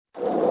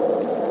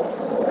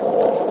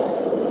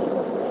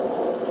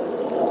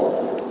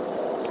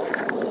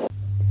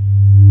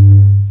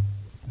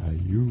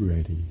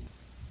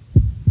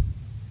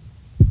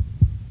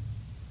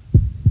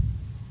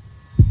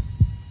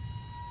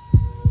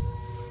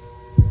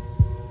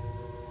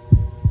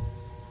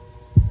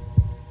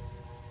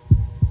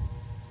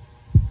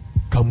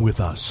Come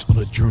with us on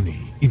a journey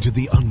into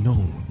the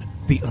unknown,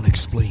 the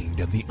unexplained,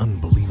 and the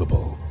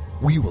unbelievable.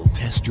 We will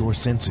test your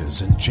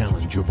senses and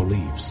challenge your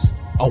beliefs.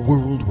 A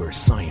world where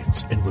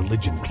science and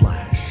religion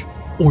clash.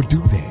 Or do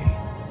they?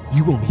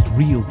 You will meet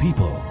real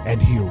people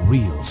and hear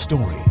real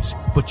stories,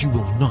 but you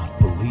will not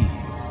believe.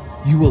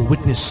 You will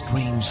witness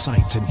strange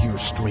sights and hear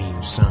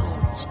strange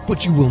sounds,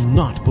 but you will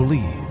not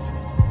believe.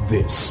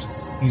 This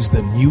is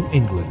the New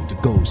England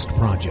Ghost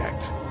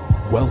Project.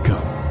 Welcome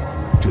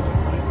to the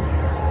nightmare.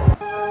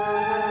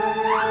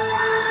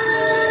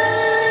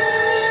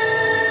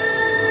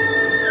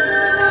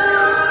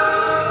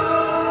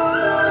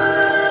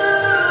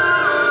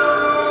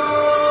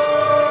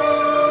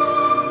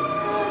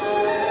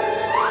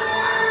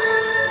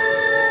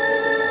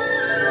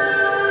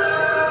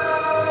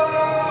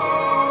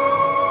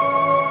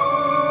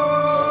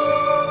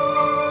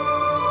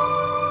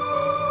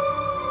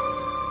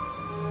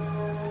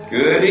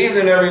 Good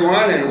evening,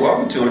 everyone, and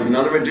welcome to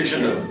another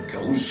edition of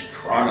Ghost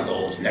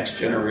Chronicles Next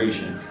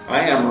Generation. I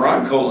am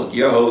Ron Kolick,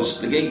 your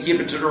host, the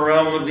gatekeeper to the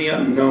realm of the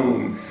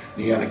unknown,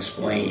 the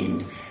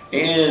unexplained,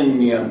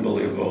 and the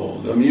unbelievable,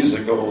 the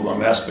musical, the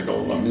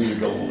mystical, the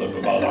musical, the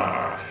blah,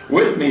 blah.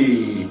 With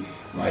me,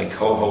 my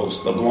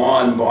co-host, the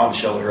blonde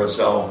bombshell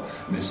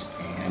herself, Miss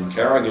Ann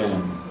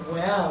Kerrigan.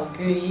 Well,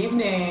 good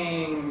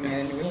evening,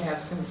 and we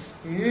have some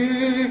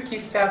spooky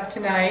stuff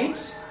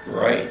tonight.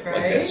 Right? Like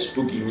that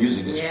spooky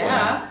music is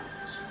playing.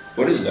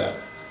 What is that?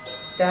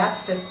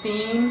 That's the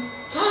theme.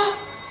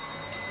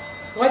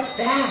 What's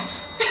that?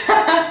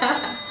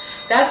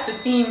 That's the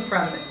theme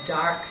from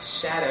Dark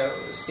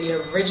Shadows,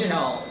 the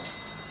original.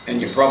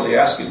 And you're probably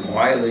asking,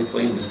 why are they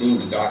playing the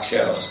theme of Dark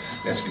Shadows?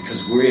 That's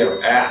because we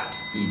are at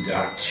the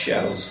Dark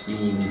Shadows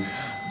theme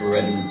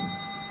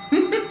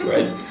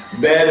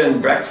bed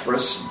and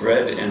breakfast.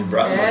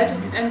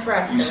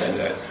 You said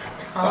that.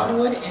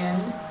 Hollywood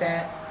Inn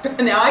bed.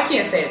 Now I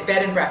can't say it.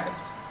 Bed and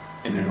breakfast.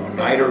 In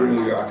Oneida,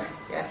 New York.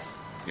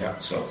 Yes. Yeah.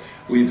 So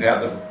we've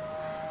had the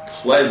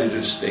pleasure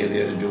to stay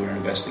there to do an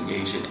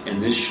investigation,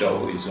 and this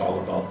show is all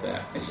about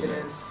that. Yes, it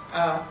is.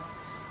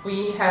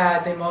 We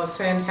had the most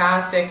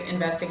fantastic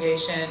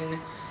investigation.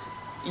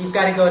 You've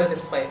got to go to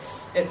this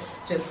place. It's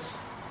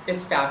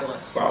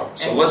fabulous. Wow.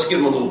 So let's give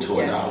them a little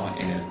tour now,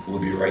 and we'll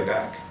be right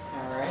back.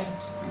 All right.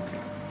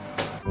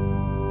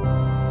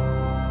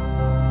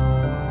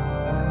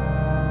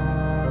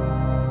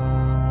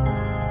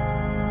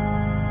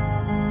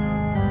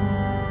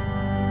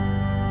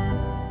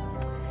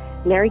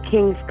 Mary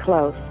King's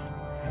Close.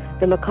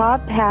 The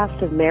macabre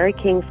past of Mary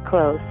King's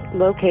Close,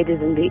 located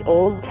in the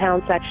old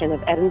town section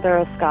of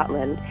Edinburgh,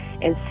 Scotland,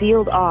 and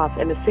sealed off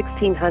in the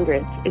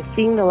 1600s, is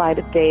seeing the light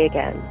of day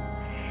again.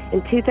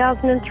 In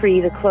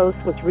 2003, the Close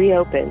was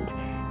reopened,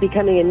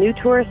 becoming a new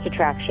tourist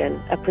attraction,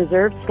 a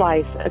preserved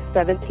slice of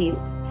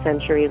 17th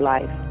century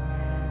life.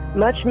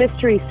 Much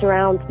mystery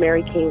surrounds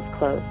Mary King's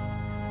Close.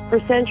 For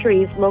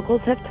centuries,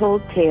 locals have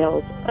told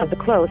tales of the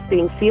Close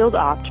being sealed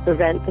off to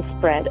prevent the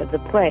spread of the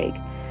plague.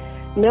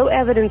 No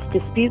evidence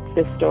disputes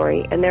this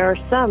story, and there are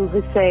some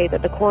who say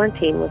that the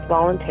quarantine was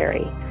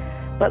voluntary.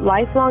 But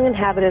lifelong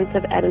inhabitants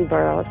of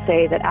Edinburgh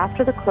say that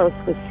after the Close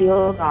was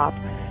sealed off,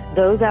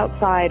 those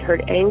outside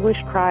heard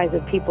anguished cries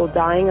of people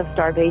dying of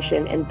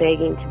starvation and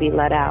begging to be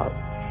let out.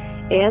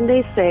 And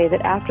they say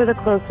that after the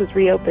Close was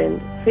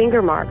reopened,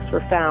 finger marks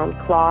were found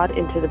clawed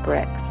into the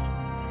bricks.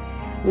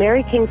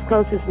 Mary King's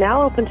Close is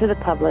now open to the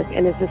public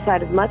and is the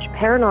site of much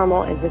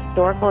paranormal and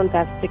historical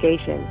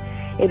investigation.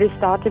 It is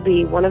thought to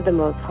be one of the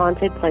most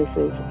haunted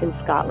places in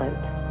Scotland.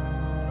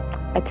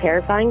 A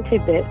terrifying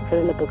tidbit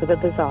from the Book of the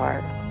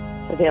Bizarre,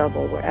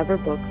 available wherever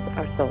books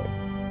are sold.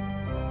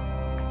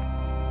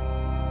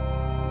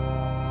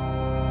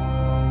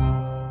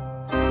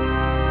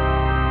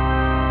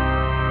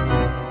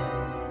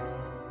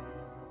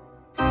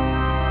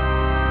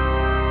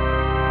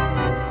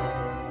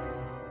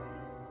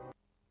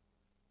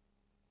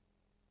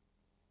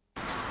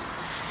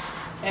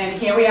 And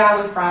here we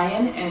are with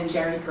Brian and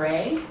Jerry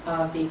Gray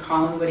of the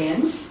Collinwood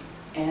Inn,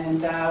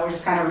 and we're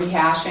just kind of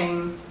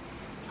rehashing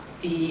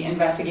the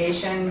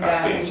investigation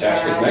that we had. A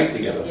fantastic night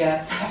together.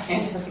 Yes, a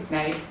fantastic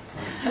night.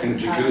 In the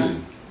jacuzzi.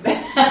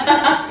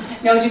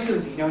 No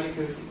jacuzzi.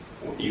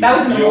 That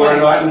was in the morning. You were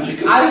not in the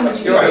jacuzzi? I was in the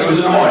jacuzzi. You're right, it was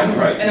in the morning,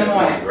 right. In the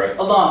morning, right.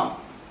 Alone.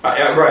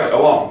 Right,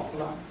 alone.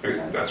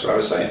 Okay. That's what I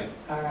was saying.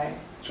 All right.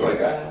 That's what I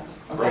got.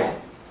 Okay. Right.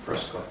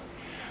 First class.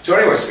 So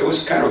anyways, it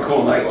was kind of a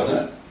cool night,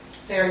 wasn't it?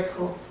 Very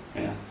cool.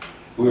 Yeah.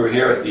 We were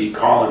here at the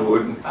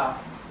Collinwood. Oh.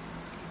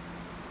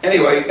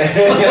 Anyway.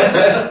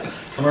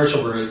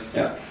 Commercial break.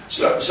 Yeah.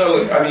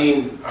 So I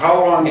mean,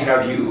 how long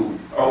have you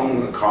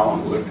owned the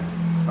Collinwood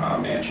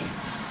mansion?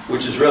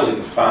 Which is really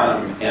the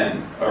Farnham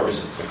Inn, or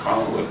is it the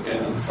Collinwood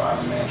Inn and the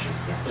Farnham Mansion?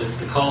 It's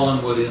the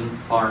Collinwood Inn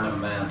Farnham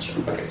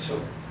Mansion. Okay,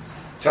 so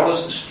tell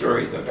us the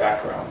story, the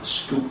background, the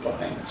scoop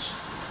behind this.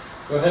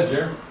 Go ahead,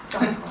 Jerry.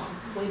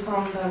 We've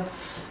owned the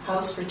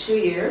house for 2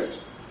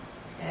 years,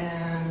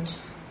 and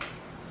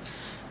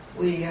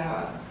we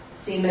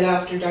theme it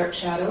after Dark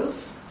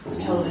Shadows. a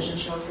television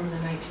show from the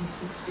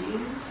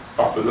 1960s.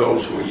 Oh, for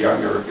those who are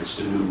younger, it's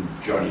the new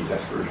Johnny Depp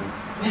version.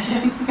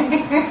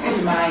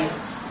 Mine.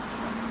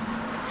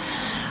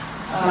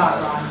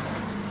 Not Ron's.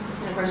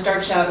 And of course,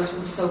 Dark Shadows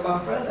was a soap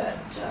opera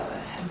that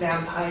had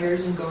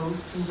vampires and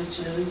ghosts and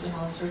witches and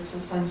all sorts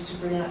of fun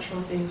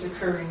supernatural things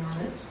occurring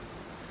on it.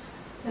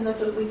 And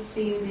that's what we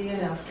themed the in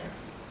after.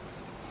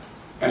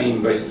 I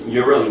mean, but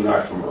you're really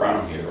not from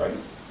around here, right?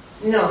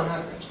 No, not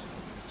originally.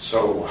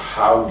 So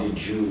how did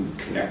you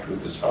connect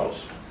with this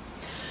house?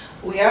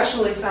 We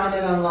actually found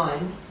it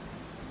online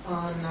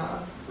on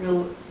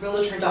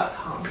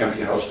realtor.com.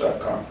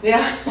 PimpYourHouse.com.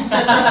 Yeah.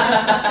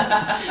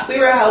 We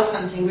were house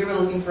hunting. We were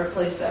looking for a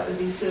place that would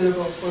be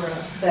suitable for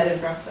a bed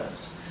and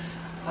breakfast.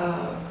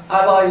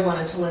 I've always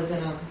wanted to live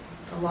in a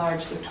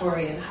large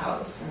Victorian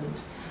house, and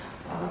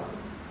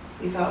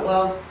we thought,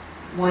 well,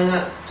 why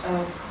not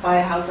buy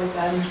a house like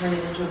that and turn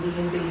it into a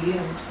B&B?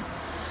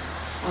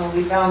 And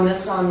we found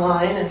this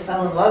online and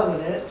fell in love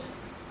with it.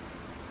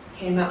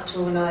 Came out to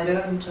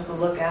Oneida and took a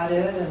look at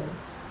it and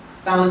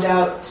found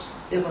out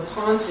it was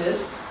haunted,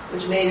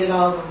 which made it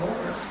all the more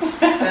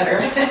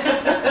better.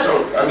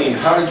 So, I mean,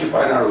 how did you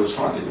find out it was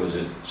haunted? Was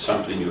it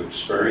something you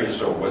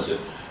experienced, or was it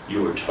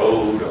you were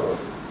told, or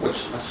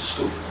what's the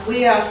scoop?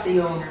 We asked the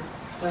owner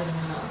when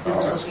we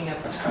were looking at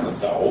the That's house. kind of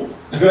dull.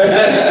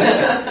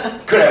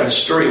 Could have a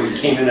story. We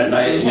came in at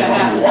night,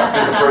 and we walked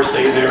in the first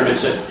day there, and it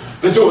said,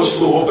 the doors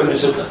flew open, and it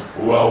said,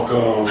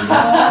 welcome.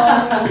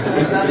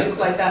 Nothing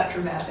quite that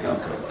dramatic.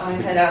 Okay. I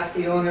had asked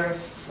the owner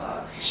if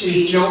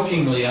She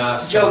jokingly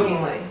asked,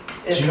 jokingly,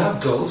 do you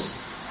have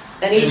ghosts?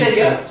 and he said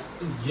yes.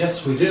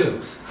 Yes, we do.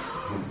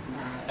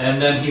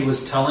 And then he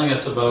was telling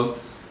us about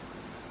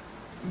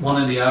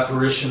one of the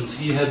apparitions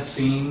he had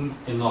seen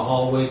in the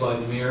hallway by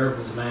the mirror.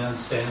 Was a man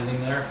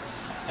standing there,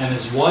 and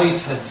his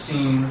wife had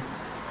seen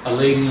a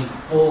lady in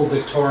full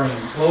Victorian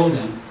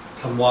clothing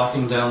come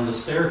walking down the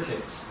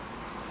staircase.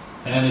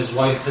 And his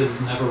wife has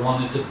never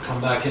wanted to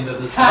come back into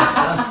this house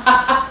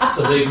since.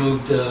 So they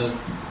moved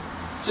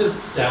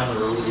just down the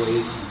road a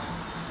ways.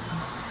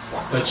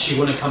 But she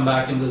wouldn't come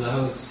back into the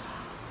house.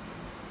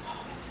 Oh,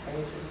 that's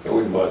crazy. It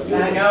wouldn't bother you.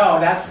 I know,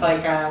 that's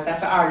like,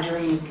 that's our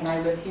dream. Can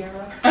I live here?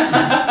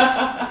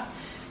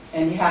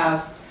 And you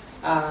have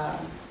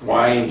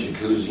Wine,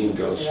 jacuzzi, and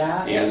ghosts.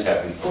 Yeah. Ann's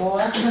happy. four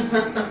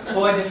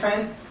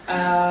different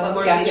What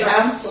more guest could you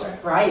ask rooms.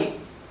 for? Right.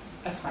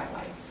 That's my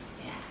life.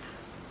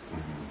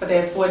 But they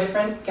have 4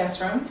 different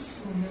guest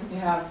rooms. Mhm. You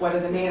have, what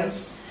are the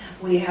names?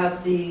 We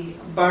have the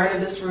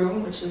Barnabas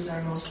room, which is our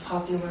most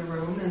popular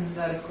room, and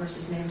that, of course,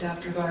 is named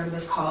after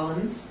Barnabas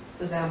Collins,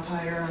 the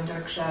vampire on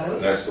Dark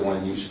Shadows. That's the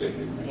one you stayed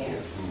in. Right?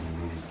 Yes.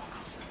 Mhm. It's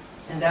awesome.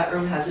 And that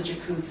room has a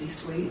jacuzzi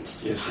suite.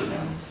 Yes, we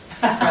know.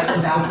 And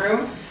private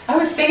bathroom. I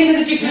was singing in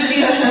the jacuzzi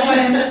this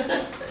morning.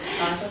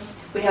 Awesome.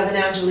 We have an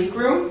Angelique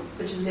room,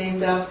 which is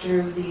named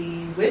after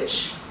the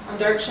witch on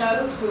Dark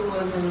Shadows who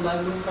was in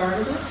love with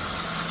Barnabas.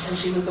 And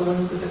she was the one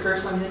who put the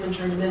curse on him and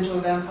turned him into a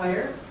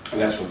vampire.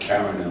 And that's where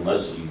Karen and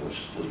Leslie were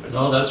sleeping.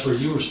 No, that's where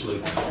you were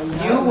sleeping. That's where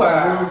That you was were.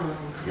 her room.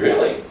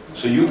 Really?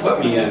 So you put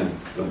me in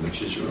the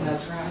witch's room.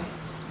 That's right.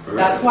 Really?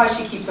 That's why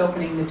she keeps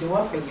opening the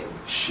door for you.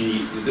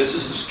 This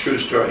is a true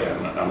story.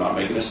 I'm not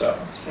making this up.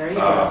 There you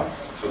go.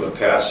 For the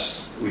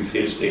past, we've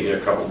stayed here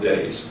a couple of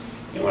days.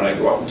 And when I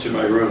go up into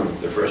my room,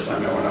 the first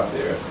time I went up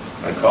there,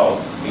 I called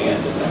Ann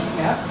and them.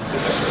 Yep.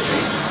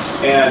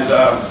 And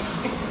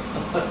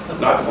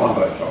not the one,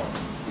 but I called.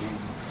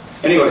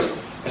 Anyways,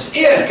 I said,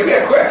 Ann, come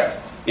here quick.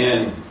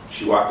 And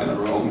she walked in the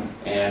room,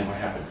 and what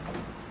happened?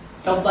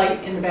 The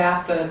light in the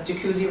bath, the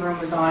jacuzzi room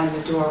was on and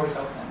the door was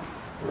open.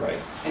 Right.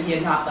 And he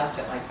had not left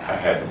it like I that.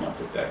 had them up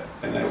at that.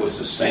 And then it was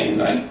the same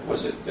night,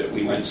 was it, that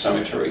we went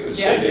cemetery? It was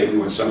the Yeah. same day we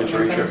went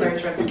cemetery, Cemetery tripping.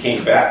 tripping. We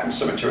came back from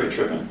cemetery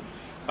tripping.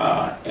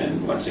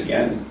 And once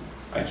again,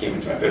 I came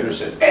into my bedroom and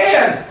said,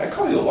 Ann! I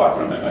call you a lot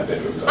when I'm in my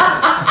bedroom.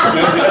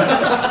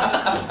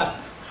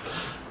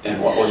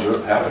 And what was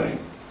happening?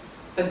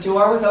 The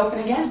door was open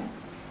again.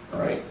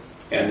 Right.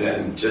 And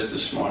then just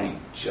this morning,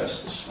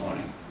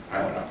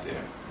 I went up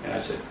there and I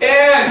said,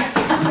 Ann!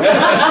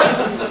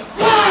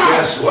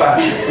 Guess what?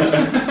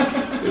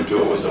 The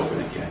door was open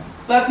again.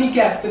 Let me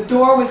guess, the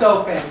door was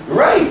open.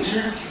 Right.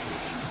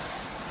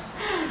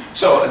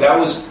 So that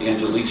was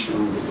Angelique's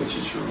room, the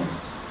witch's room.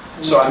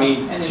 So I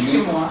mean, And there's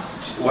 2 more.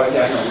 Well,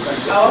 yeah, I know. We're going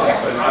to get Oh, to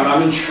that, okay. but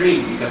I'm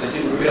intrigued because I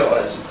didn't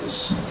realize that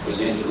this was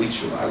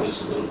Angelique's room. I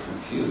was a little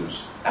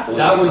confused. Believe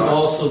That it or was not.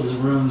 also the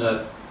room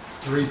that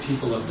 3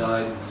 people have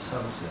died in this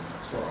house in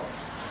as well.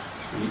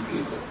 3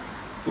 people.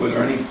 Were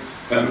there any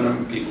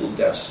feminine people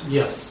deaths?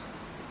 Yes,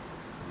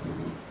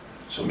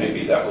 So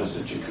maybe that was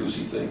the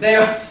jacuzzi thing. They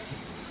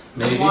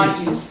maybe. want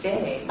you to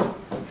stay.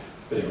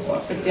 They didn't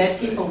want The me to dead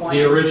stay. people want The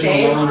you to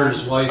stay. original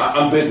owner's wife.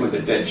 I'm big with the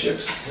dead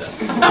chicks.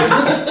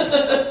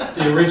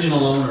 The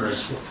original owner,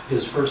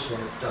 his first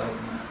wife died in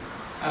that.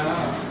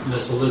 Oh.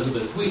 Miss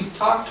Elizabeth. We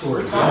talked to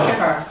her. Talk to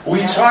her. We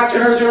Yeah. talked to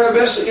her during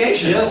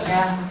investigation. Yes.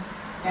 Yeah.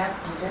 Yeah,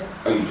 you did.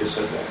 Oh, you just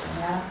said that.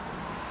 Yeah.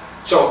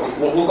 So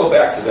we'll go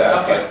back to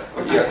that. Okay.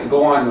 But yeah,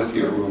 go on with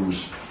your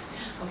rooms.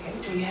 Okay,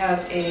 we have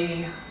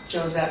a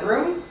Josette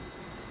room,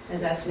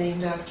 and that's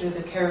named after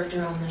the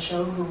character on the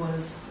show who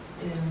was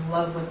in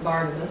love with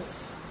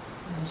Barnabas,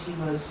 and he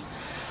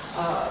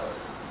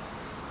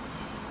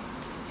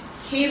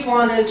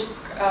wanted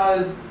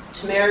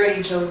to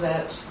marry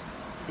Josette.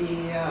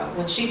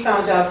 When she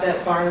found out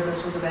that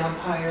Barnabas was a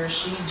vampire,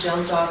 she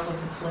jumped off of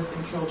the cliff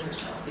and killed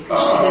herself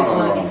because she didn't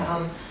want to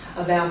become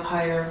a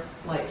vampire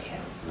like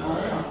him.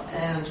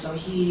 And so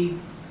he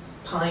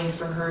pined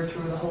for her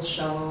through the whole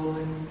show,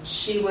 and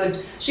she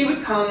would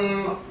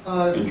come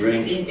In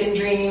dreams? In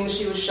dreams,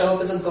 she would show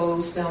up as a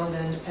ghost now and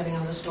then, depending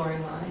on the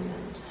storyline.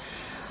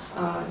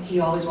 And he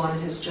always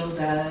wanted his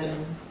Josette.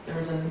 And there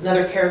was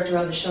another character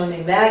on the show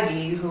named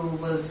Maggie who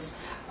was.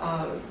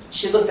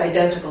 She looked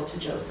identical to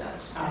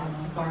Josette,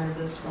 and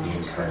Barnabas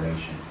wanted her.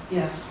 Reincarnation.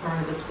 Yes,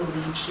 Barnabas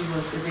believed she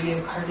was the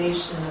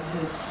reincarnation of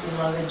his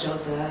beloved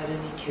Josette,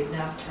 and he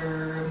kidnapped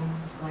her and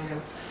was going to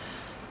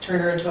turn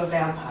her into a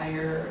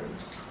vampire.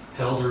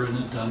 Held her in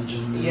a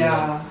dungeon.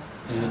 Yeah.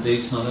 In the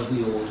basement of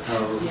the old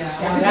house.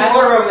 Yeah, that's-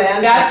 more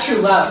romantic. That's true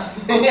love.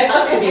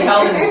 To be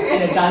held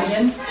in a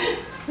dungeon.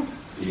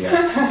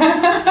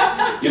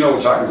 Yeah.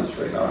 We're talking about this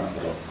right now. I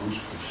get all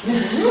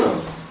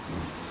goosebumps.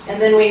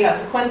 And then we have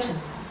the Quentin.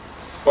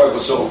 But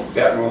so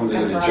that room, the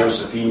That's right.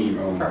 Josephine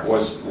room,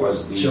 First.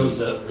 was the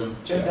Josette room.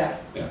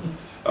 Josette. Yeah.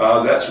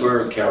 That's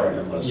where Karen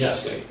and Leslie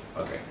Yes. stay.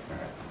 Okay. All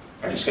right.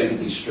 I just gotta get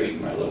these straight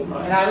in my little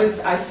mind. And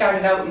I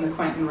started out in the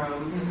Quentin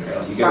room.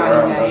 Yeah, you get Friday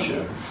around, night. don't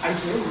you? I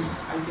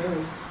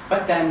do.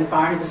 But then the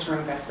Barnabas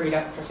room got freed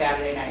up for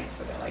Saturday night,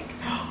 so they're like,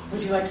 oh,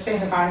 would you like to stay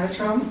in the Barnabas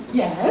room?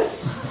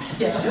 Yes.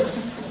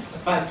 Yes.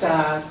 But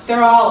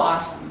they're all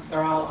awesome.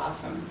 They're all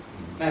awesome.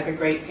 I have a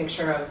great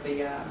picture of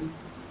the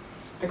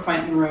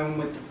Quentin room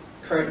with the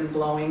curtain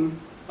blowing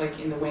like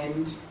in the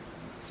wind,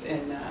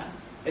 and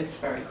it's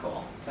very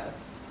cool. But,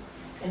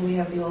 And we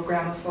have the old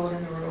gramophone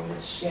in the room,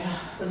 which yeah,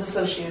 was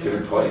associated Did it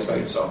with play by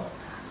itself?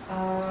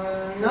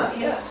 Not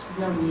yet.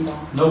 no needle.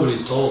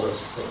 Nobody's told us.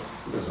 So.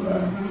 Doesn't matter.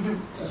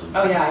 Mm-hmm. Doesn't Oh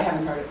matter. yeah, I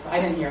haven't heard it. I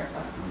didn't hear it,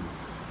 but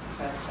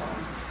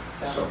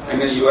that So, was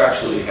and then awesome. you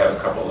actually have a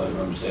couple of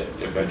rooms that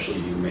eventually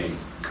you may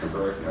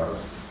convert or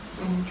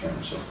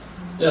turn. So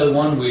Yeah, the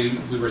one we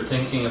were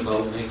thinking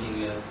about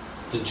making it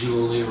the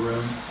Julia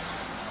room.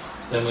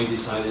 Then we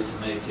decided to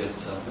make it,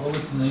 what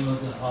was the name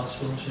of the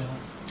hospital show?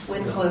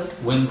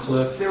 Wincliffe.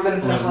 Wincliffe. We were going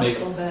to put a We're gonna make-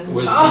 hospital bed.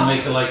 Was going to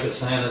make it like a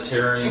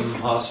sanitarium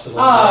hospital.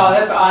 Oh,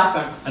 that's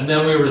awesome. And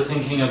then we were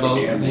thinking about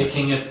Yeah.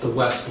 making it the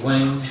West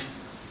Wing,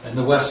 and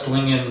the West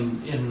Wing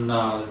in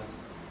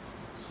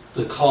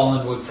the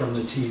Collinwood from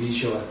the TV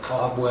show had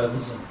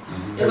cobwebs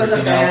and It was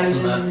everything else,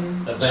 and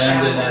abandoned. then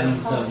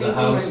abandoned shambles. ends Oh, of see, the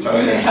house. we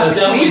would yeah. have But to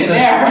then we clean in thought-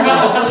 there.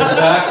 that'd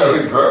Exactly.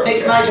 be perfect.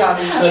 Makes my job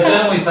So easier.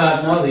 then we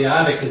thought, no, the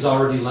attic is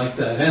already like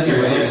that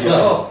anyway. Yeah.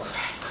 So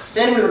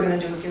Then we were going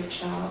to do a gift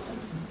shop. And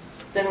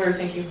then we were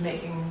thinking of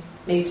making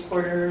maids'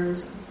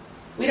 quarters.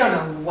 We don't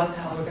know what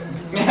the hell we're going to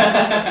do.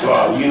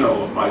 Well, you know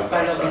what my But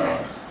thoughts it'll be are.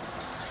 nice.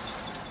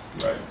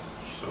 Right.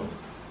 So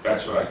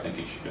that's what I think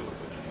you should do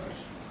with it, anyways.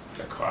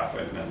 A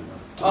coffin and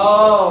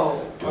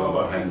Oh. do it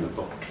behind the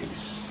bookcase.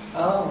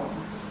 Oh.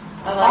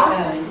 I like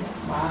that idea. I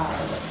Wow.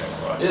 like that a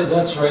lot. yeah,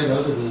 that's right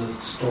out of the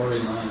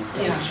storyline.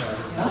 Yeah.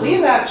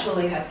 We've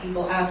actually had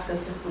people ask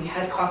us if we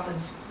had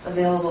coffins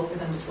available for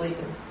them to sleep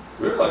in.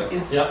 Really?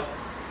 Yes. Yep.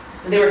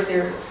 And they were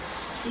serious.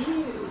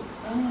 Ew.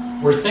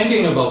 We're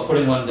thinking about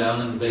putting one down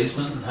in the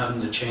basement and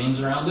having the chains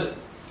around it.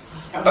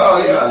 Oh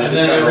yeah. And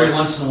then every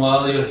once in a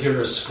while you'll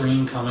hear a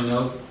scream coming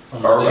out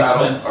from the Or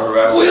basement.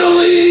 rattle.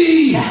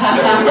 Willie!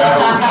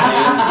 Yeah.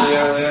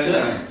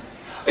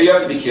 You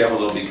have to be careful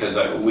though, because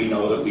we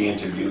know that we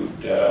interviewed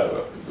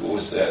what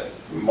was that,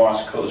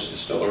 Moss Coast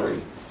Distillery,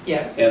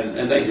 Yes.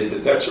 and they did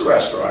it. That's a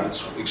restaurant.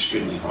 It's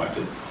extremely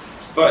haunted.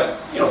 But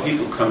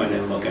people coming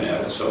in looking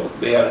at it, so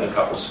they added a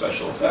couple of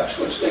special effects,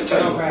 which they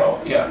tell you Oh, right. about.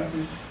 Yeah.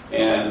 Mhm.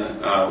 And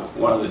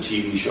one of the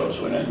TV shows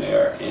went in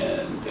there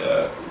and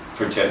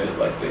pretended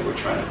like they were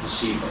trying to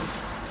deceive them,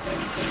 and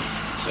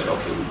said,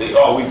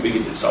 "Okay, we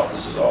figured this out.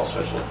 This is all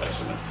special effects."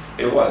 And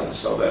it wasn't.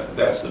 So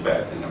that's the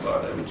bad thing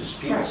about it. I mean, just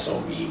people Right. so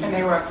mean. And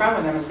they were upfront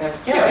with them and said,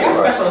 Yeah, yeah, they they are were.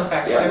 special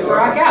effects. Yeah, They're they for were.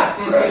 our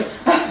guests. Right.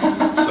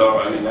 So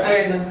I mean, I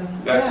that's, remember.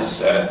 that's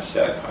Yeah. a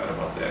sad part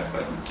about that.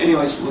 But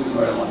anyways, moving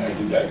right along. I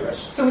do digress.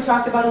 So we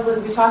talked about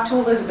Elizabeth. We talked to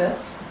Elizabeth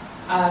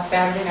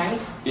Saturday night.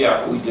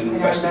 Yeah, we did In our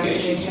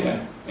investigations.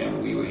 investigation. Yeah,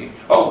 and we were.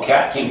 Oh,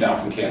 Kat came down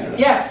from Canada.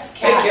 Yes,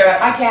 Hey, Kat. Kat.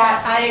 Hi,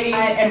 Kat. Hi.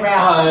 And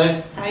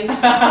Ralph. Hi.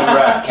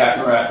 I, Kat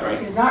and Rat, right?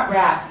 He's not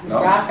Rat. He's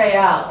No.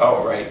 Raphael.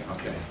 Oh, right.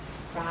 Okay.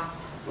 Ralph.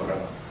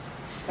 Whatever.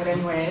 But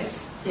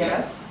anyways,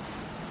 yes.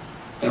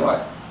 And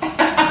what?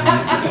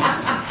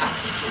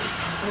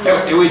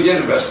 And we did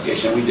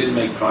investigation. We did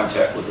make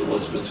contact with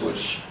Elizabeth,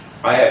 which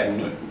I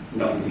hadn't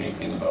known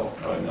anything about.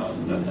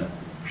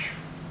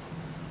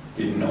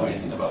 Didn't know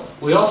anything about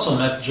We also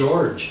met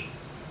George.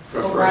 for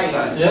the Oh, first right.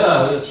 time.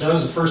 Yeah, that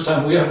was the first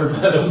time we ever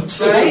met him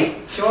too.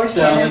 Right? George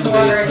Down Cannon, in the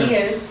whoever basement. he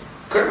is.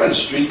 Could have been a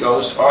street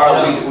ghost, or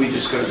Yeah. we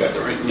just could have got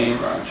the right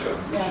name wrong too,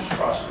 which Yeah. is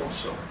possible.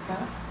 So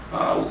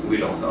Yeah. we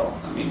don't know.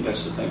 I mean,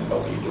 that's the thing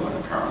about when you're doing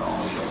a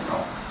paranormal, you don't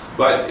know.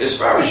 But as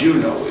far as you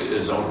know,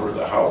 as owner of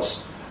the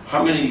house,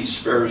 How many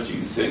spirits do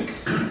you think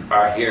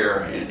are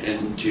here,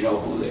 and do you know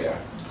who they are?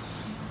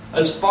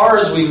 As far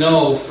as we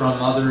know from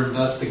other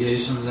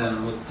investigations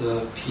and with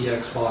the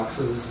PX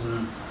boxes,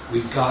 and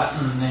we've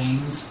gotten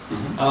names,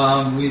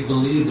 we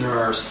believe there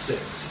are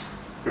 6.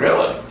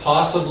 Really?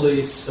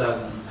 Possibly 7.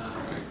 Right.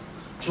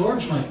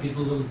 George might be the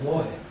little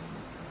boy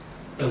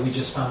that we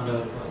just found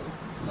out about.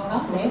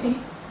 Well, maybe.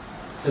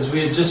 Because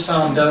we had just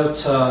found out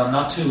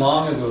not too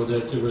long ago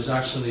that there was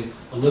actually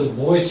a little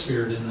boy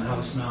spirit in the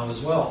house now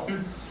as well.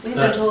 We've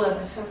That- been told that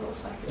by several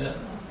psychics. Yeah. So.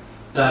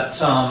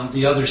 That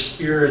the other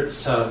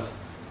spirits have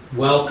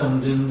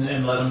welcomed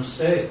and let him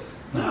stay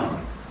now.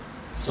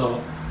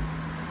 So,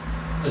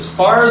 as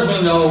far as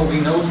we know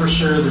for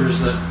sure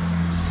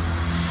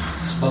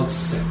it's about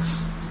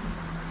 6.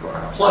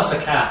 Wow. Plus a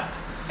cat.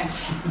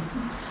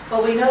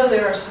 Well, we know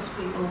there are 6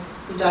 people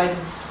who died in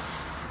this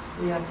house.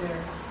 We have their.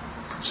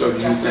 So do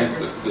you That's think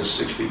right. that the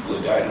 6 people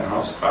who died in the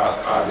house,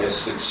 are there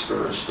 6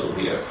 spirits still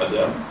here? Are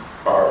them?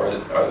 Or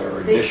are there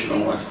They additional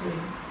seem ones? to be.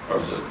 Or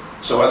is it?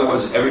 So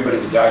otherwise, everybody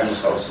who died in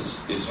this house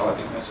is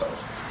haunting this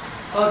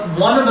house.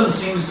 One of them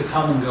seems to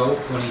come and go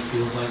when he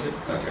feels like it.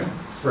 Okay.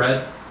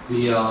 Fred,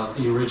 the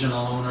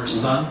original owner's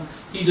son,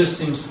 he just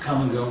seems to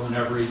come and go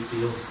whenever he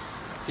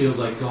feels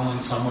like going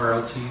somewhere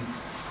else. He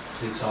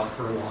takes off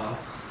for a while,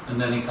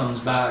 and then he comes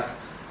back.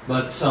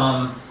 But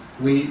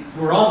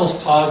we're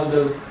almost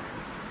positive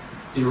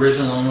the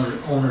original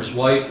owner's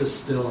wife is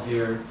still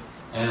here,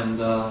 and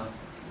the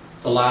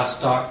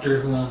last doctor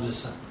who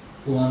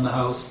owned the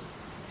house,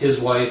 his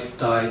wife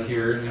died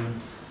here,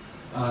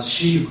 and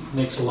she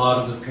makes a lot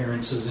of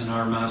appearances in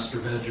our master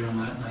bedroom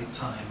at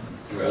nighttime.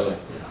 Really?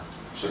 Yeah.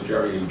 So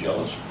Jerry, are you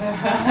jealous?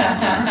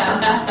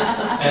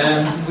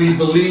 And we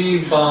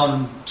believe 2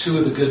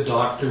 of the good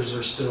doctors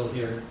are still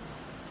here.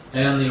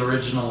 And the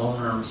original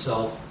owner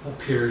himself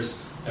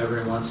appears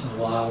every once in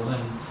a while,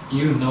 and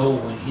you know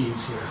when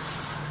he's here.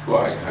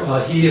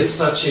 Why? He is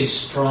such a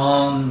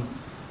strong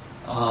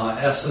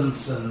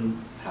essence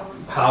and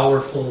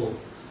powerful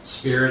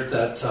spirit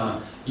that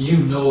you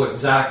know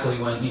exactly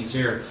when he's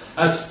here.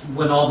 That's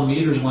when all the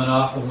meters went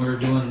off when we were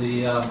doing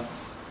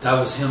that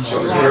was him.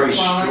 So it's over very there.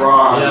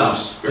 strong. Yeah,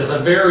 spirit. it's a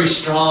very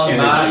strong,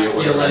 Energy or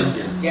whatever,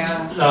 masculine,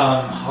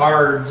 Yeah.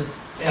 hard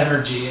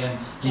energy, and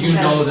you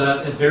know Intense.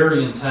 that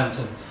very intense.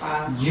 And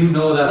Wow. you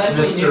know that's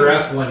Leslie Mr. knew.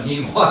 F when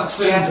he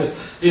walks Yeah.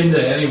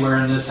 into anywhere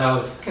in this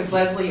house. Because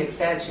Leslie had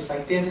said, she's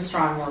like, there's a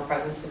strong male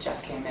presence that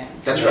just came in.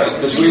 That's right.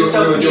 As Because soon we as were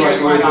those doing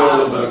meters a went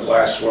little off, bit of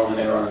glass swirling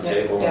there on the Yeah,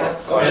 table. yeah.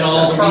 And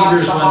all the Across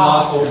meters the went hall.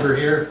 off over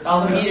here.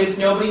 all the Yeah. meters,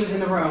 nobody was in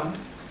the room.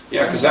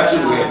 Yeah, because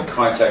actually we had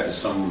contacted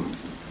some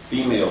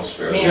female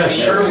spirits. Mary. Yeah,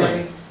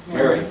 Shirley.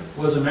 Mary.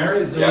 Was it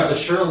Mary? There was Yeah. a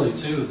Shirley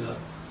too that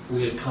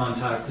we had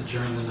contacted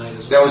during the night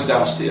as well. That was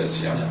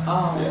downstairs, yeah.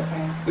 Oh, Yeah.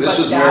 okay. This But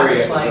was that Mary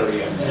was at the like-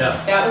 very end. Yeah.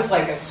 That was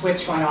like a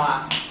switch went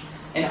off.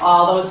 And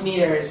all those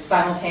meters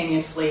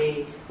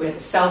simultaneously, we had the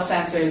cell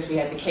sensors, we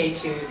had the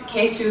K2s. The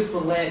K2s were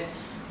lit,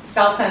 the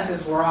cell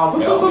sensors were all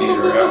Yeah, all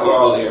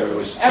there. It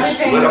was just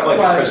everything lit up like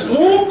a was Christmas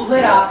tree. whoop,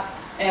 lit up,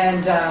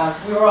 and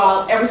we were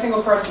all, every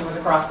single person was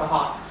across the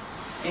hall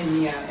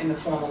in the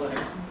formal living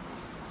room.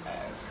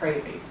 It's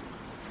crazy.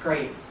 It's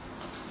great.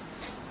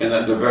 And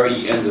at the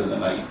very end of the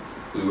night,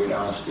 we were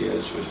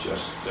downstairs. It was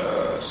just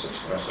 6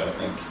 of us, I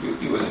think.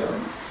 You were there.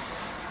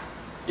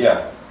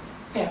 Yeah.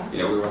 Yeah.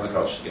 Yeah, we were on the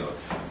couch together.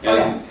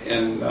 Okay.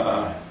 And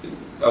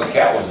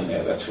Kat wasn't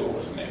there. That's who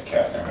wasn't there.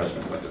 Kat and her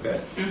husband went to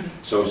bed. Mhm.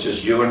 So it's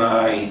just you and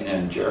I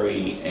and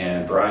Jerry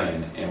and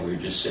Brian, and we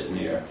were just sitting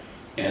there.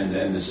 And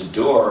then there's a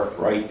door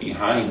right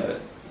behind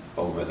it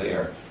over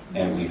there,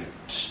 and we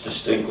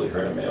distinctly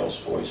heard a male's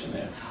voice in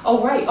there.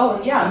 Oh, right. Oh,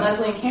 yeah, and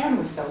Leslie and Karen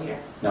was still here.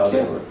 No, too.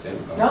 they were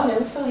gone. No, they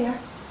were still here.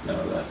 None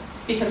of that.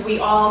 Because we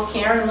all,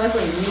 Karen and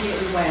Leslie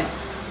immediately went.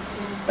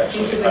 Actually,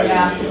 Into the I didn't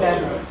master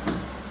immediately bedroom.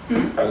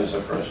 went. I was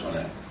the first one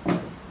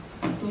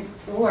in,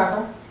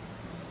 Whoever.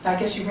 I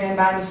guess you ran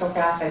by me so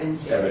fast I didn't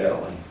see it.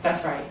 evidently.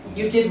 That's right.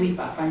 You did leap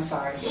up. I'm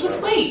sorry. It was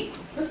Sorry. late.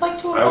 It was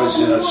like 2 o'clock I was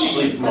in in the a morning.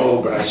 sleep It's like-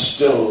 mode, but I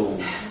still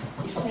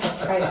You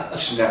snapped right up.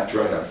 snapped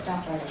right up.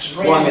 Snapped right up.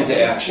 Flung Ran.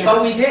 into action.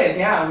 Oh, we did.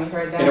 Yeah, we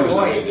heard that And there was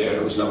nobody voice. there,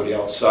 there was nobody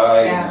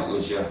outside, Yeah. and it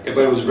was, but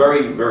it was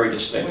very, very It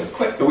distinctive. was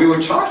quick. And we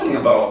were talking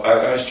about,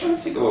 I was trying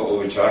to think of what we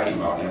were talking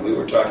about, and we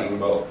were talking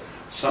about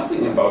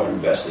something about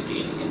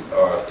investigating,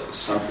 or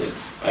something.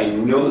 I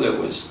knew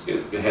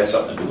that it had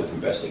something to do with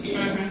investigating,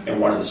 Mhm. and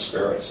one of the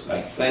spirits, and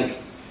I think,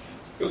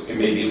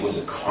 maybe it was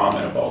a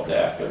comment about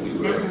that we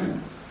were,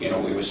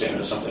 Mhm. we were saying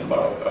there's something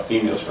about a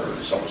female spirit,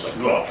 and someone was like,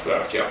 oh,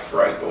 yeah,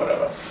 fright, or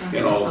whatever,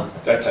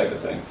 that type of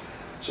thing.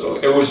 So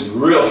it was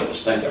really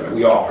distinct. I mean,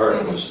 we all heard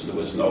it. There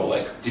was no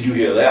like, did you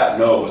hear that?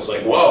 No, it was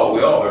like, whoa,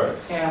 we all heard it.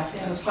 Yeah,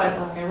 Yeah, it was quite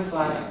loud. It was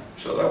loud.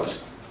 So that was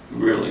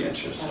really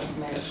interesting That was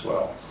nice. as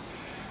well.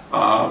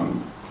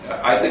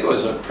 I think it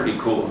was a pretty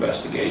cool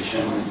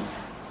investigation.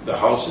 The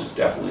house is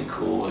definitely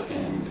cool,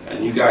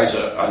 and you guys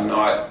are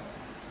not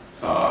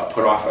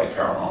put off by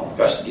paranormal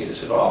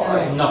investigators at all,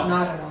 right? No.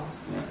 Not at all.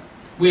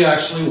 We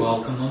actually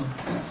welcome them.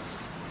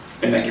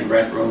 And they can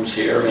rent rooms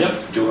here and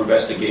Yep. do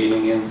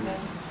investigating and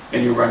Yes.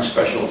 And you run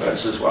special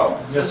events as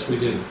well? Yes, we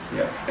do.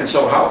 Yeah. And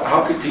so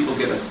how could people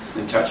get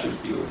in touch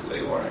with you if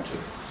they wanted to?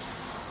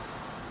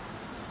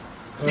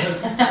 Go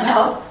ahead.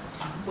 Well,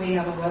 we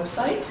have a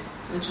website,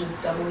 which is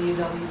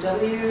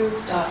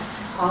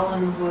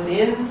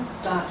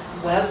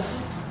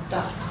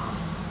www.collinwoodin.webs.com.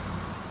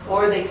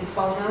 Or they could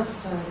phone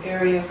us on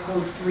area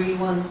code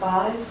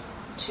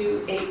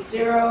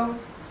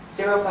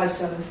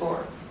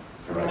 315-280-0574.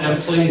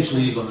 And please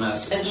leave a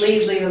message. And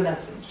please leave a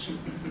message.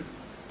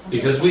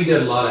 Because we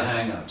get a lot of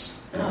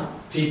hang-ups. Yeah.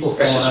 People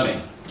That's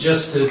phone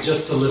just up me.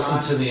 just to listen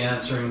wrong. to the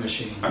answering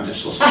machine. I'm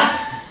just listening.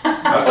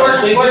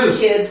 They Or do.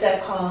 kids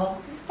that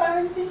call, is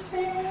Barnabas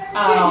there?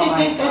 Oh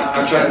my God.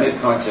 I'm trying to make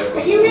contact Are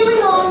with you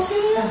really on? on to?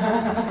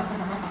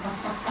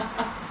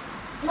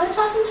 Am I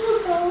talking to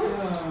a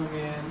ghost? Oh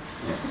man.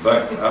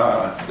 But,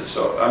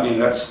 so, I mean,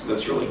 that's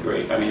really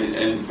great. I mean,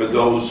 and for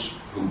those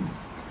who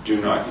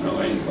do not know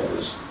any of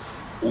this,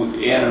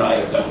 Ann and I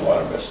have done a lot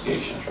of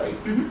investigations, right?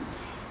 Mhm.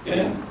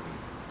 And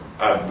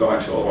I've gone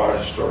to a lot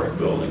of historic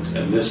buildings,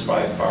 and this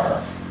by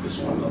far is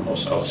one of the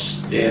most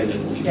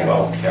outstandingly Yes.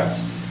 well-kept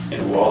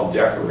and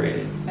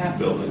well-decorated Yeah.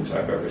 buildings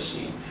I've ever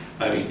seen.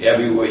 I mean,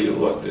 everywhere you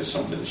look, there's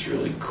something that's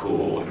really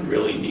cool and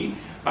really neat,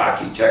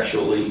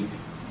 architecturally,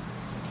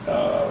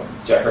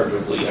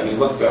 decoratively. I mean,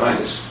 look behind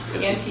us.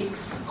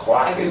 Antiques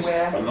Clock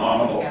everywhere. is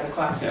phenomenal. Yeah, the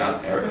clock's Yeah,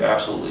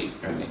 absolutely.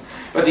 Everything.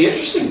 But the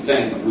interesting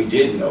thing we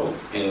did note,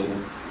 and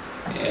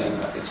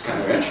it's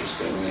kind of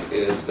interesting,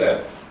 is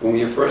that when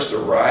we first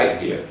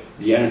arrived here,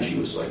 the energy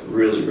was like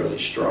really, really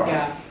strong.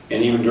 Yeah.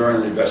 And even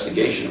during the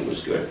investigation, it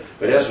was good.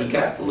 But as we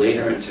got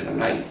later into the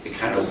night, it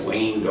kind of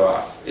waned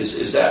off.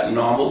 Is that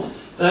normal?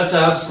 That's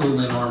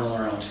absolutely normal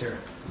around here.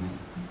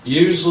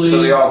 Usually,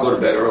 So they all go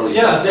to bed early?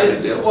 yeah, kind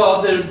of deal?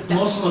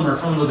 most of them are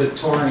from the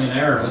Victorian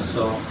era,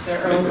 so They're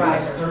early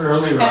risers. they're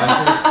early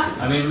risers.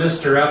 I mean,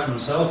 Mr. F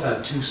himself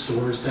had 2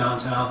 stores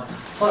downtown,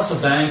 plus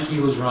a bank he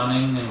was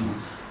running, and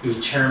he was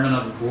chairman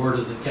of the board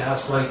of the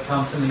Gaslight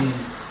Company, and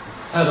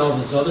had all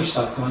this other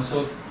stuff going,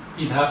 so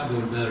he'd have to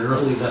go to bed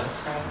early to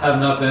have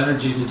enough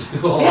energy to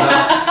do all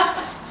that.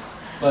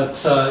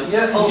 But Old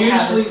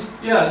habits.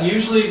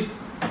 usually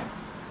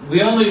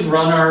we only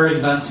run our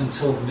events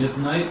until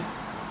midnight,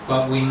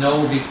 but we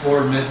know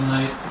before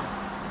midnight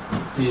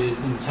the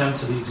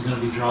intensity is going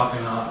to be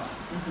dropping off.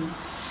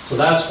 So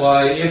that's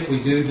why if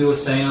we do a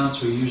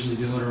seance, we usually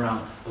do it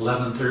around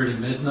 11:30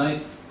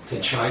 midnight to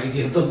try to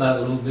give them that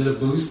little bit of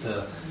boost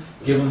to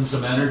give them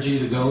some energy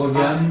to go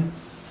again.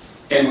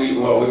 And we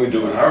were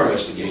doing our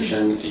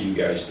investigation, you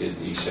guys did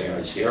the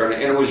seance here,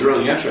 and it was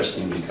really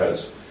interesting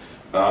because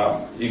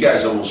you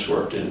guys almost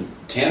worked in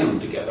tandem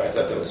together. I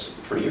thought that was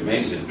pretty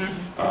amazing.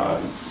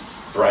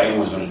 Brian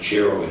was on a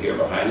chair over here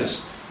behind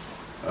us.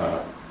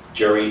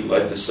 Jerry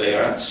led the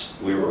seance.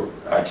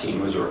 Our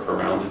team was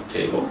around the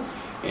table,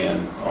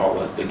 and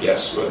all the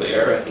guests were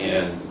there,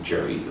 and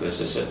Jerry,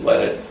 as I said,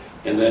 led it.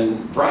 And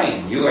then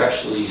Brian, you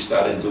actually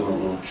started doing a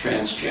little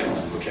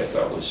trans-channeling, which I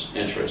thought was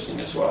interesting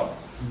as well.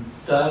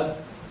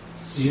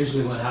 That's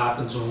usually what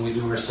happens when we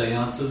do our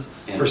seances.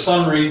 Yeah. For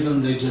some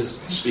reason, they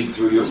just Speak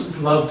through you.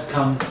 love to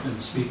come and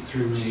speak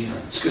through me.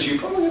 It's because you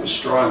probably have a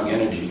strong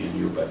energy in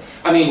you, but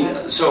I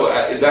mean, so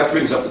that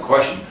brings up the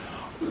question: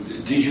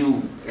 did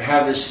you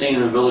have this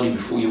same ability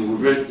before you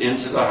moved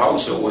into the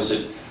house, or was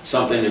it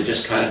something that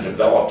just kind of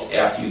developed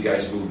after you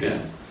guys moved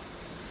in?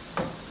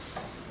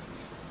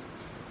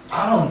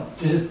 I don't.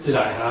 Did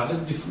I have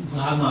it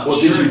before? I'm not Well,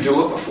 sure. did you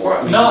do it before?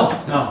 I mean,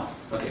 No.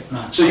 Okay.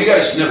 No. So you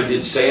guys never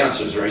did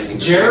seances or anything?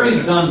 before?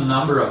 Jerry's done a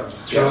number of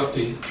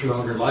them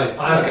throughout her life.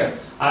 Okay.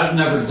 I've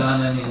never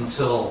done any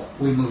until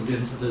we moved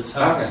into this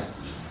house. Okay.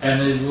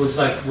 And it was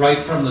like right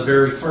from the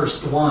very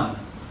first one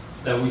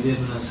that we did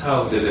in this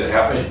house. Did it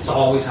happen? It's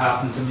always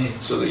happened to me.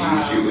 So they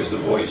use you as the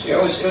voice. Yeah,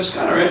 it was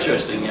kind of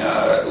interesting.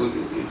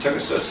 It took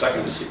us a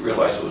second to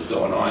realize what was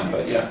going on,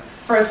 but yeah.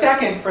 For a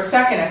second,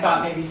 I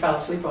thought maybe you fell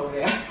asleep over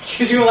there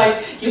because you were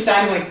like, you're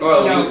starting like,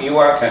 Well, you know, you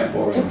are kind of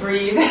boring. to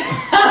breathe.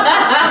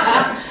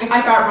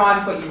 I thought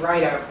Ron put you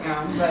right out, you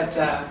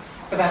know,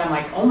 but then I'm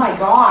like, oh my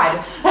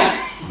God.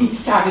 You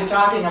started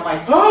talking, I'm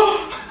like,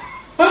 oh.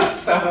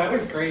 So that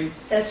was great.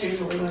 That's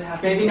usually what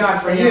happens. Maybe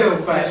not for you,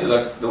 but So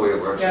that's the way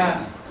it works.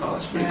 Yeah. Oh,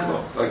 that's pretty Yeah.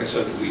 cool. Like I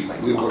said, It's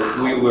like, we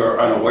wow. were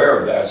unaware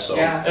of that, so.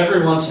 yeah.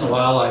 Every once in a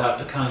while, I have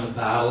to kind of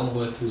battle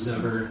with who's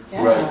ever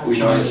Yeah. Right, we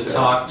trying noticed to that.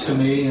 talk to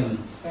me, and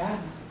Yeah.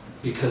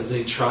 because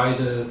they try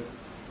to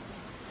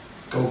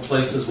go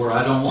places where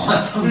I don't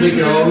want them to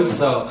go,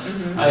 so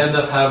I end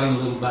up having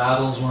little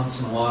battles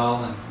once in a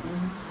while, and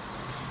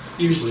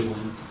usually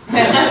win.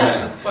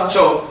 Well,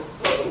 So,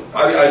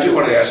 I do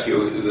want to ask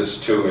you this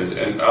too,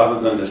 and other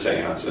than the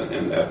seance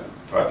and that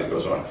part that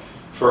goes on,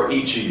 for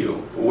each of you,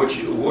 what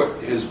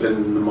has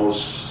been the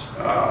most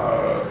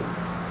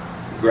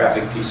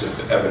graphic piece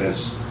of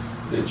evidence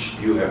that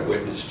you have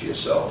witnessed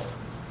yourself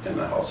in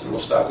the house? And we'll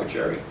start with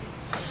Jerry.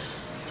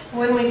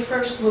 When we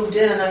first moved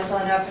in, I saw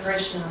an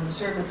apparition on the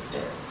servants'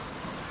 stairs.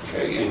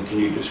 Okay, and can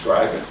you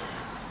describe it?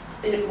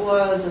 It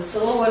was a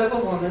silhouette of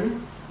a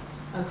woman.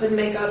 I couldn't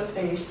make out a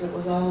face. It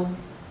was all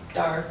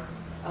dark.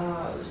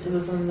 It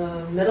was in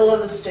the middle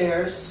of the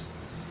stairs.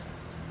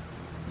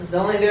 It was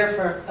only there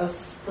for a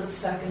split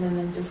second and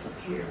then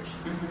disappeared.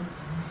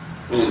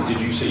 And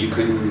did you say you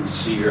couldn't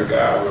see her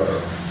gown?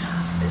 Or?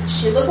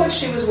 She looked like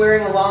she was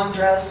wearing a long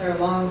dress or a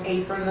long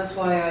apron. That's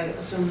why I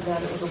assumed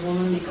that it was a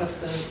woman, because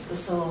the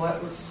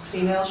silhouette was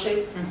female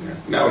shaped.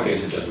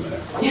 Nowadays it doesn't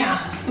matter. Yeah,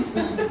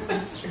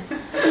 that's true.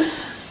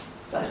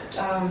 But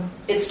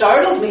it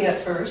startled me at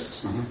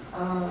first.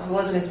 I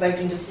wasn't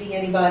expecting to see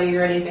anybody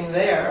or anything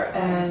there,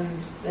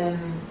 and then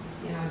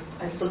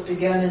I looked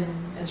again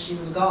and she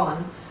was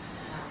gone.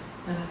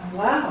 And I thought,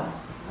 wow,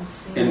 I've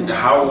seen. And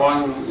how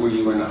long were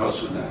you in the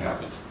house when that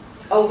happened?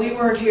 Oh, we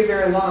weren't here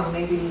very long.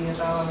 Maybe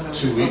about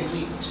 2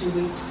 weeks. 2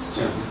 weeks.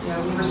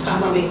 Yeah. We were still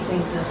moving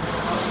things into the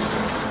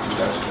house.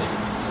 That's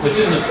good.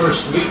 Within the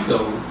first week,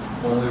 though,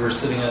 when we were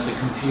sitting at the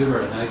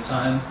computer at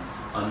nighttime,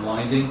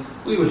 unwinding,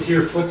 we would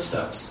hear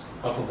footsteps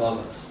up above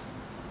us.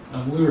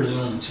 And we were the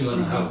only two in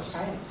the house.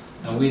 Right.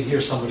 And we'd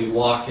hear somebody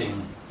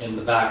walking in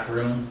the back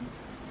room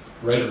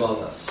right above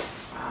us.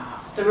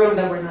 Wow. The room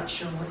that we're not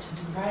sure what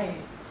to do. Right.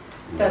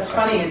 That's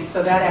funny. And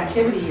so that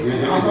activity is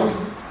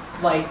almost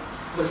like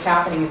what's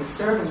happening in the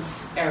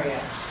servants area,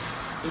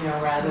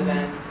 rather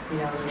than, the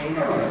main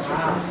area. Oh, that's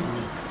Wow.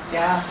 interesting.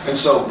 Yeah. And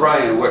so,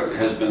 Brian, what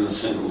has been the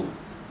single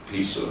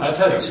piece of... I've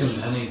had too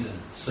many to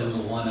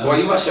single one out. Well,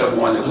 you must have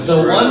one that was... The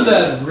really- one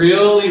that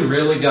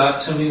really got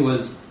to me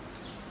was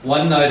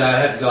one night I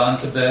had gone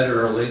to bed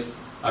early.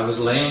 I was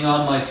laying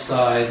on my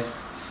side,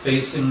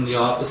 facing the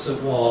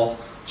opposite wall.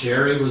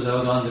 Jerry was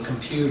out on the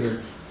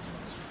computer.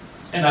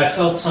 And I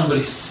felt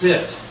somebody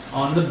sit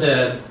on the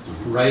bed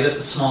right at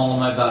the small of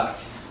my back.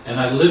 And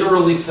I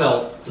literally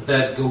felt the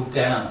bed go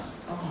down.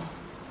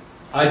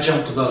 I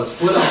jumped about a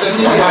foot up in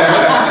the air,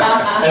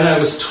 and I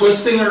was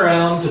twisting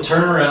around to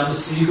turn around to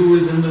see who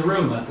was in the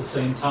room at the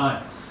same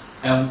time.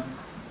 And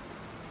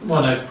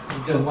when I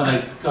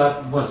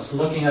was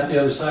looking at the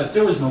other side,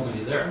 there was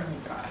nobody there.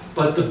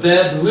 But the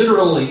bed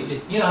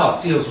literally, you know how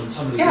it feels when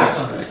somebody sits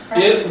on it.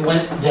 Right. It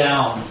went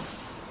down.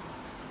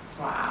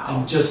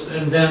 Wow.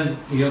 And then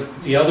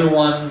the other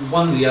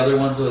one of the other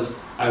ones was,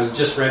 I was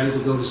just ready to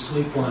go to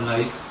sleep one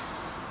night,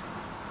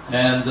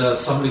 and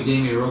somebody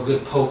gave me a real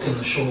good poke in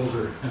the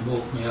shoulder and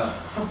woke me up.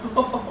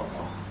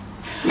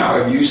 Now,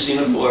 have you seen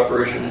a full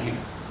apparition in here?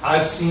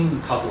 I've seen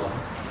a couple of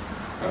them.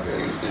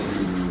 Okay,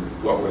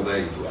 and what were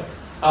they like?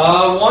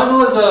 One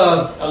was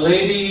a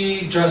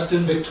lady dressed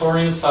in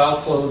Victorian-style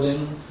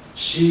clothing.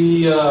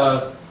 She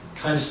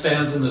kind of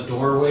stands in the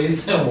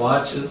doorways and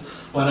watches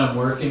when I'm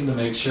working to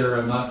make sure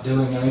I'm not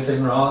doing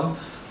anything wrong.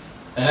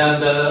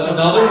 And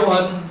another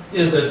one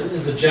is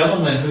a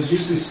gentleman who's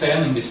usually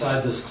standing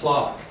beside this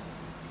clock.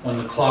 When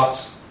the clock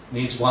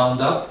needs wound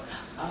up,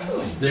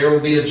 there will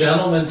be a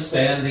gentleman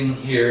standing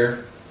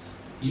here.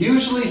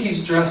 Usually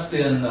he's dressed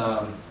in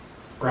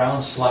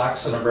brown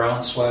slacks and a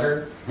brown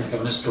sweater, like a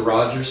Mr.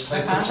 Rogers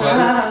type of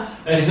sweater.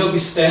 And he'll be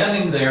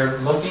standing there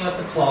looking at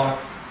the clock,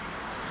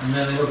 and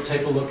then he'll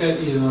take a look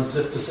at you as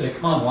if to say,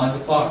 come on,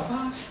 wind the clock.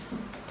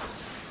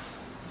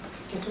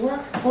 Get to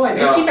work. Boy,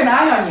 they keep an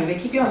eye on you. They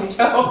keep you on your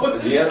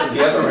toes. The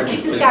other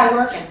Keep this guy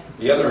working.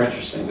 The other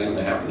interesting thing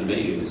that happened to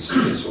me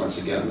is once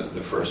again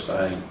the first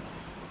time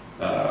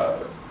I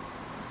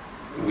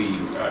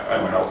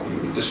went out,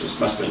 and this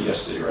must have been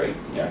yesterday, right?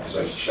 Yeah, because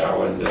I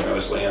showered and then I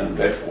was laying in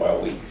bed for a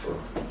while waiting for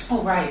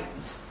Oh, right.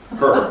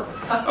 her.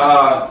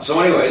 So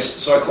anyways,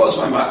 so I closed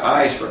my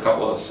eyes for a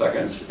couple of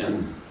seconds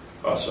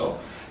or so,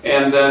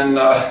 and then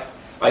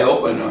I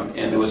opened them,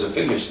 and there was a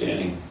figure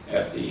standing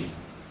at the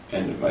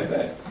end of my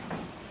bed.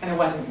 And it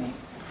wasn't me.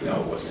 No,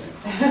 it wasn't him.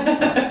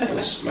 It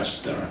was much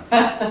thinner.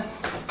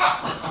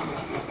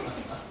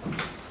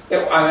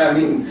 I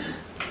mean,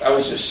 I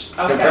was just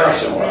Okay.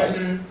 comparison-wise.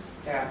 Mm-hmm.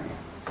 Yeah.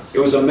 It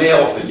was a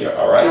male figure,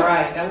 all right? All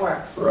right, that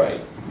works.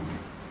 Right.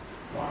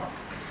 Wow.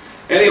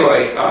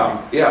 Anyway,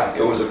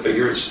 it was a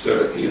figure. It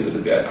stood at the end of the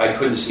bed. I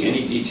couldn't see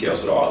any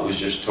details at all. It was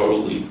just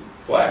totally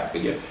black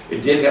figure.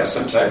 It did have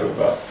some type of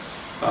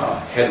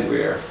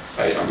headwear.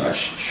 I'm not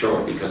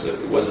sure because it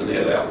wasn't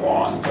there that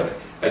long, but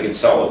I could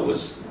tell it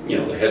was,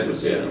 the head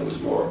was there and it was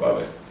more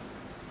above it.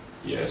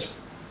 Yes.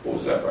 What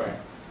was that, Brian?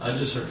 I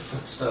just heard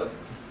footsteps.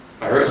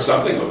 I heard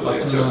something over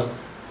there, too.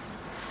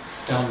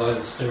 Down by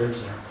the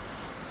stairs there.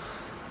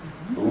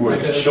 Ooh, I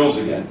got chills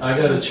again. I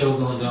got a chill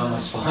going down my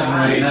spine Me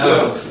right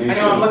now. too. Me I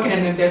know, I'm too. looking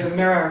and there's a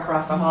mirror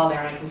across the hall there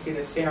and I can see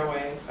the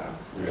stairway, so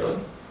Really?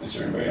 Is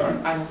there anybody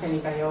on? I don't see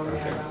anybody over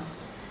Okay. there though.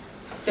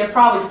 They're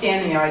probably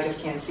standing there, I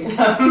just can't see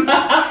them.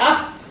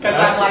 Because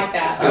I'm like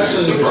that. This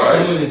is a Actually, there's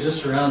surprise. somebody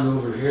just around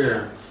over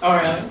here. Oh,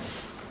 really?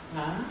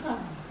 Ah.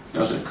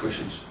 Those are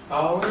cushions.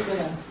 Always with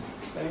us.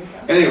 There you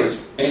go. Anyways,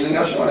 anything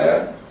else you want to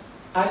add?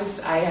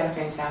 I had a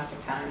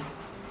fantastic time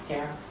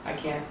here. I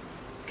can't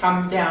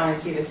come down and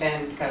see this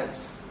end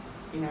because,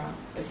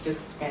 it's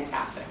just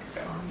fantastic.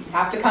 So you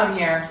have to come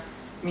here,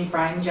 meet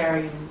Brian and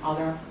Jerry and all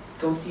their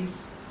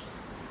ghosties.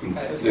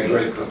 That was They're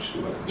great. great cooks,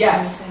 too.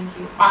 Yes. Thank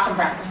you. awesome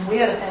friends. We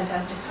had a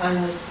fantastic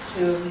time with the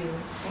two of you.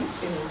 Thank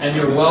you. And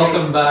you're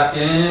welcome back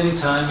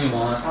anytime you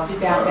want. I'll be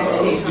back next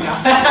week. Be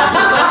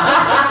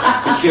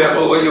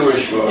careful what you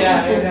wish for.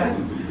 Yeah.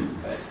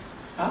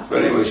 Awesome.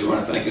 But anyways, we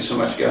want to thank you so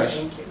much, guys.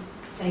 Thank you.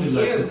 Thank We'd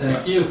like to you.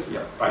 thank you.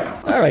 Yeah, bye now.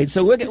 All right,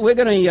 so we're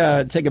going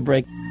to take a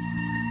break.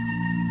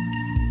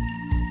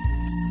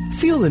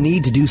 Feel the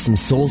need to do some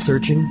soul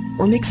searching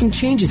or make some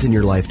changes in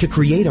your life to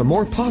create a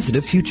more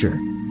positive future?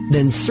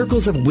 Then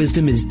Circles of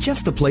Wisdom is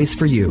just the place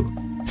for you.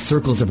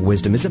 Circles of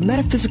Wisdom is a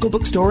metaphysical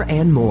bookstore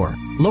and more,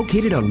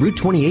 located on Route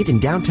 28 in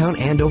downtown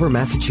Andover,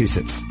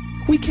 Massachusetts.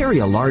 We carry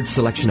a large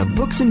selection of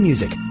books and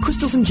music,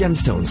 crystals and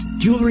gemstones,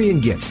 jewelry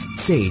and gifts,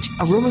 sage,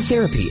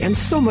 aromatherapy, and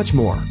so much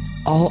more,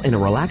 all in a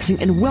relaxing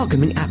and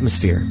welcoming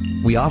atmosphere.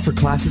 We offer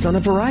classes on a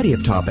variety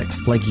of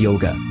topics like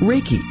yoga,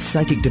 Reiki,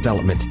 psychic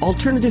development,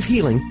 alternative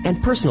healing,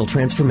 and personal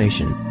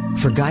transformation.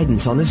 For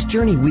guidance on this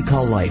journey we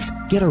call life,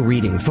 get a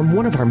reading from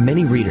one of our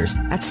many readers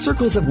at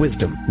Circles of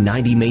Wisdom,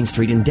 90 Main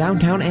Street in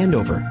downtown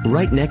Andover,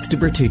 right next to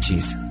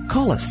Bertucci's.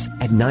 Call us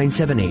at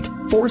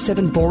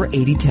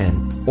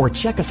 978-474-8010 or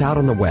check us out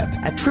on the web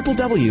at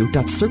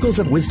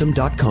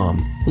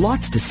www.circlesofwisdom.com.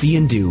 Lots to see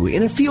and do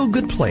in a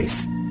feel-good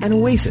place, an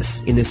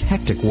oasis in this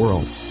hectic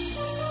world.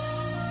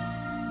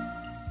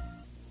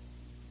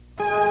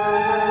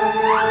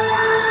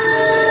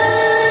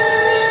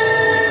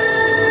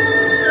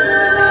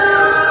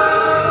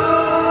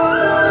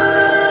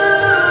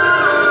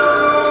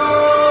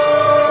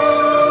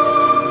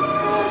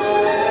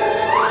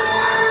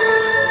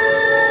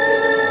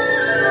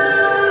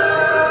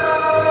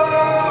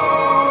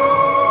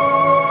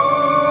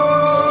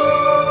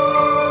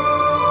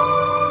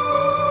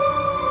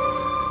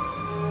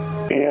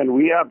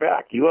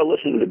 Back. You are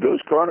listening to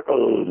Ghost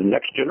Chronicles, The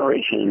Next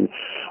Generation,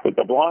 with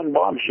the blonde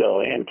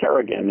bombshell, Ann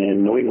Kerrigan,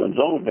 and New England's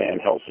own Van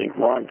Helsing,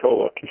 Ron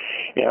Kolick,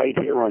 right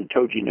here on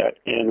TogiNet.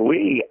 And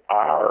we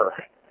are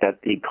at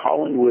the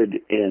Collingwood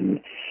Inn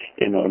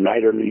in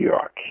Oneida, New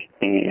York,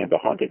 and the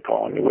haunted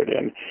Collingwood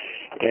Inn.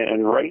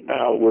 And right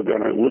now we're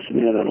going to listen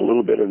in on a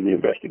little bit of the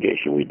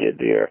investigation we did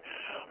there.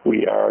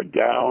 We are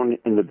down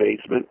in the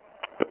basement,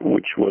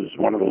 which was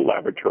one of the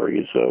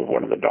laboratories of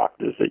one of the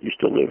doctors that used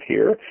to live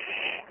here.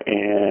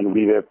 And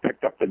we have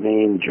picked up the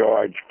name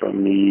George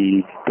from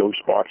the Ghost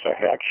Box or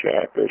Hack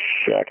Shack or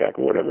Shack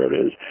or whatever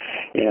it is.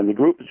 And the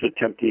group is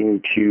attempting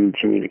to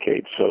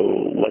communicate.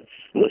 So let's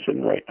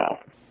listen right now.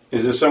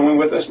 Is there someone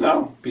with us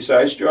now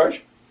besides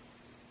George?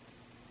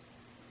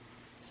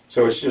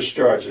 So it's just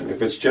George. And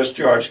if it's just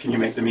George, can you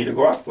make the meter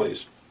go off,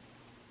 please?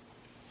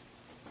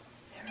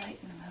 They're right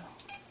in the middle.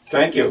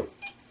 Thank you.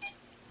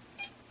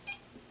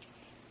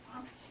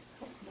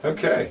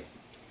 Okay.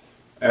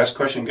 Ask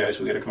question, guys.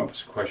 We got to come up with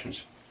some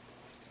questions.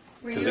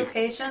 Were you a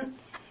patient?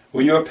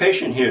 Were you a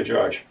patient here,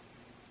 George?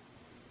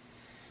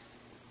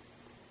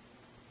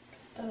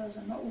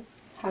 Doesn't know.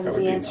 How does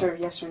he answer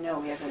yes or no?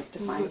 We haven't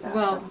defined that.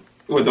 Well,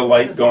 With the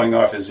light going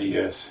off is a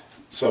yes.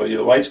 So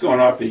your light's going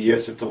off is a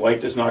yes. If the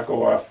light does not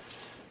go off,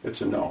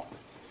 it's a no.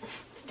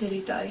 Did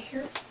he die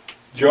here?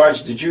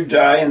 George, did you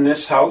die in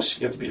this house?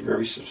 You have to be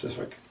very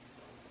specific.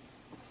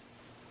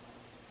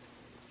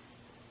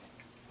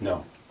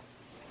 No.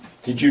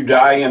 Did you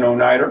die in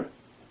Oneida?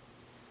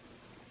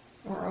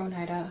 or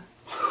Oneida.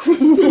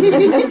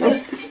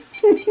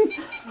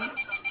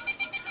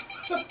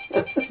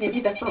 Maybe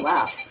that's a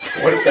laugh.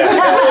 What is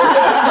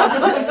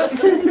that?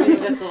 Maybe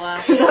that's a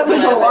laugh. That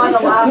was a lot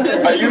of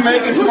laughter. Are you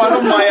making fun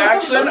of my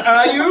accent,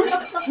 are you?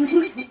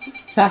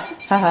 Yeah,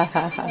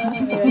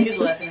 he's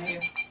laughing at you.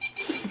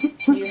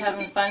 You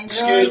having fun,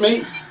 George? Excuse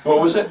me?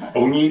 What was it?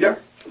 Oneida?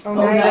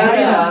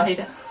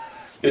 Oneida.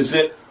 Is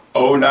it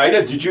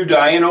Oneida? Did you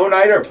die in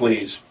Oneida,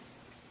 please?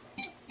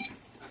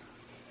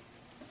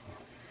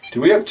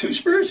 Do we have two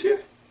spirits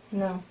here?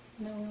 No.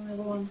 No,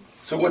 another one.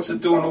 So what's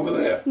it doing over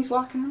there? He's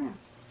walking around.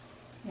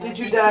 Yeah, Did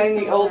you die in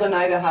the old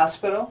Oneida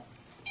Hospital?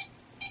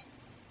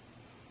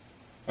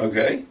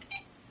 Okay.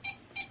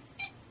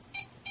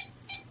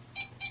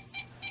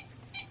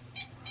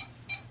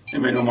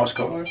 Anybody know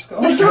Moscow? Isn't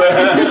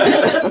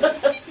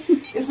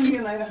the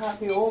Oneida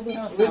Hospital the old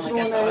No, it's not original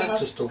like I saw Oneida it. Hospital?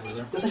 Just over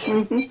there. This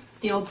one?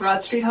 The old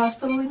Broad Street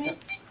Hospital, we mean?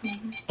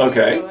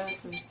 Okay.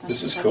 So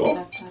This is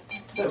cool.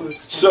 That was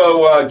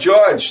So,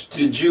 George,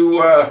 did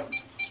you run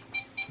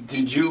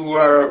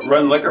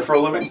liquor for a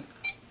living?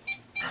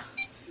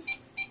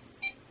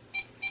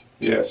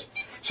 Yes.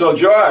 So,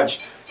 George,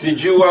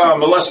 did you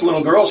molest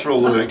little girls for a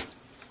living?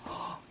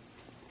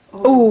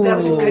 Oh, that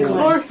was a good Of one.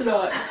 course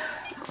not.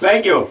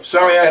 Thank you.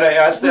 Sorry I had to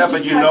ask that, but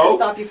Just you had to know.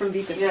 stop you from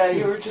beeping. Yeah,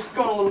 you were just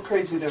going a little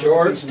crazy there.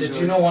 George, did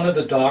you know one of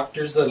the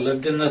doctors that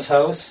lived in this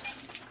house?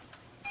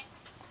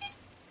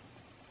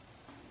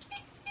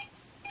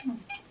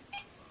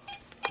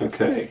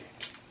 Okay.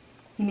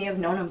 You may have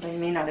known him, but he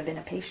may not have been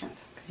a patient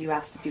because you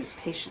asked if he was a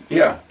patient.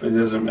 Yeah, but it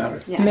doesn't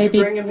matter. Yeah. Did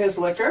you bring him his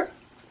liquor?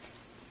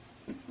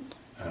 I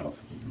don't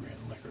think you can ran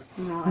liquor.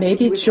 No, I think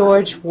Maybe he was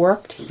George fine.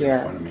 worked Look in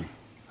front here. of me.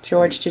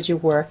 George, did you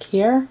work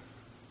here?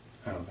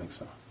 I don't think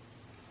so.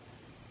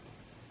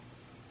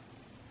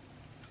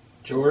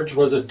 George,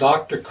 was it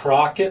Dr.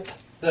 Crockett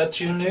that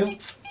you knew?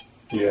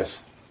 Yes.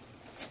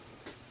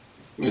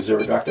 Is there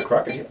a Dr.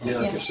 Crockett here?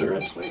 Yes. Yes, there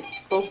is. Wait,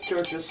 both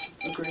Georges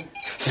agree.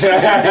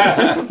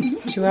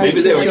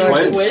 Maybe they were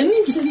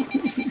twins.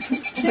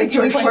 Just like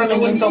George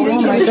Foreman and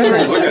Oh my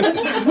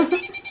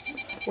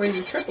goodness. Were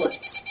you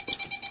triplets?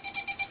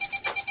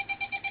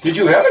 Did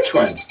you have a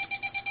twin?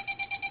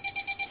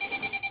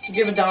 Did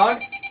you have a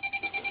dog?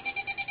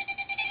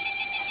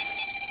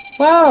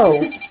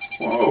 Whoa.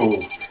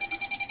 Whoa.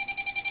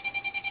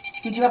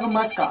 Did you have a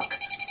muskox?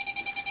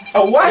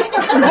 A what?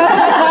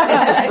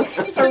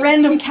 It's a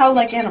random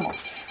cow-like animal.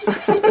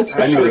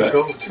 I knew that.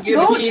 Did you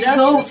have a cheetah?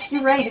 Goat.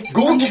 You're right. It's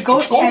from the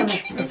goat family.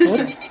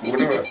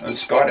 Whatever.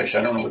 It's Scottish.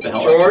 I don't know what the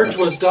hell. George,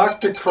 was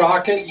Dr.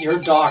 Crockett your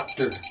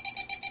doctor?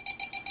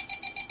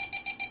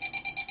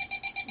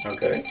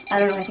 Okay. I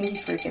don't know. I think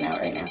he's freaking out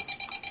right now.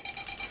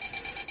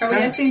 Are we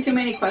asking too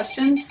many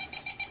questions?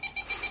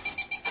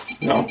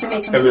 No, To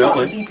make him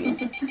evidently. stop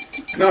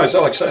beeping. No, he's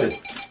all excited.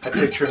 I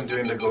picture him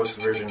doing the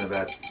ghost version of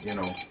that, you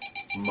know,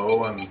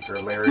 Mo and her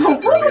Larry Oh,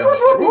 early on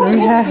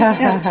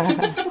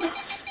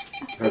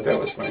Thought that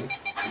was funny.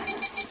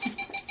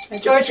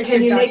 George,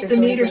 can you make the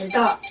meter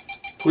stop?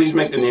 Please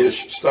make the meter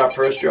stop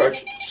first,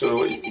 George,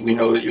 so we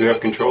know that you have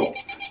control.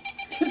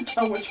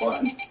 Tell which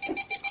one.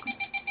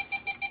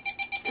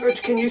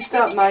 George, can you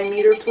stop my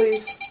meter,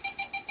 please?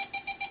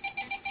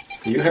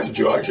 Do you have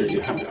George or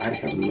you have? I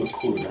have no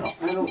clue now.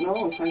 I don't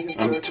know if I have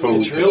I'm George. totally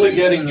It's really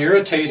getting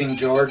irritating,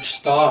 George.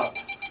 Stop.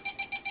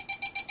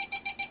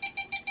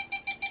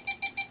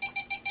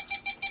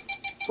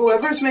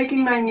 Whoever's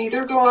making my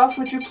meter go off,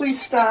 would you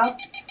please stop?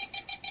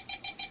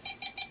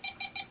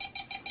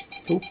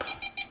 Oop.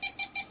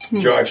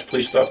 George,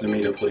 please stop the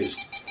meter, please,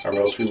 or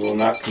else we will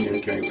not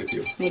communicate with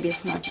you. Maybe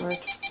it's not George.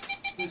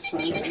 That's That's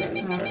what I'm trying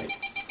to. No. Right.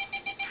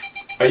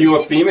 Are you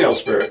a female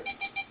spirit?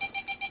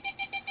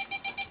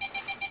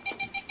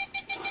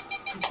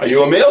 Are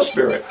you a male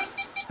spirit?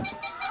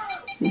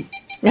 Maybe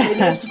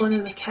it's one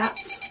of the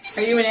cats.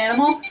 Are you an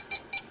animal?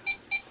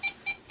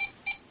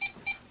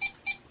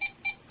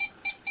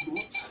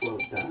 Slow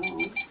down.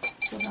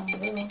 Slow down a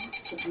little.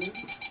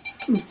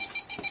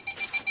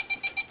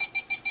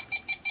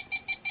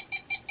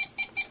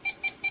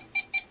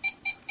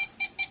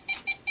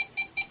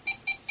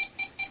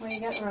 What do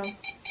you got, Ron?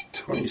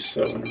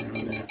 27 around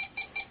there.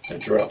 It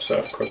drops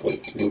off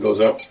quickly and goes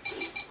up,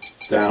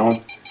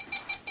 down,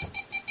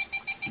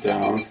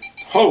 down.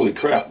 Holy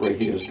crap, right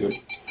here is good.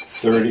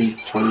 30,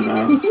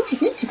 29.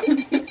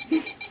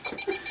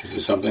 Is there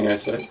something I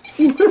said?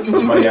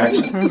 Is my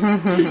accent?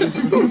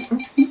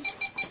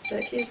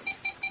 That keeps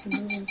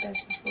moving back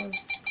and forth.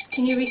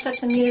 Can you reset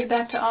the meter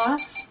back to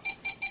off?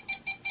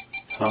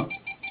 Huh?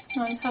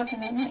 No, I'm talking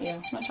to not you.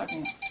 I'm not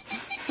talking to you.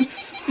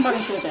 I'm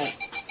talking to the dead.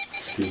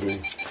 Excuse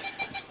me.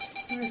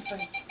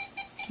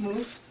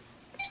 Move.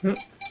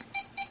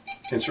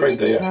 It's right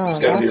there. Oh, It's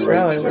got to be that's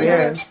right really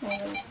there. weird.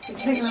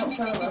 Take it out in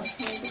front of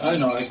us. I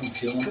know, I can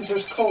feel him. Because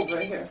there's cold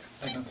right here.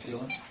 I can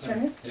feel it.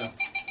 Okay. Yeah.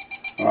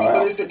 All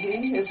right. Is it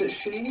he? Is it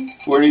she?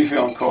 Where are you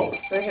feeling cold?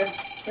 Right here.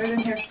 Right in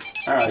here.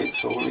 All right,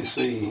 so let me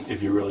see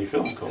if you're really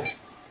feeling cold.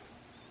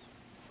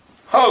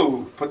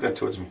 Ho! Put that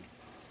towards me.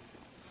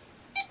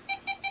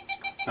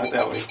 Not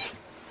that way.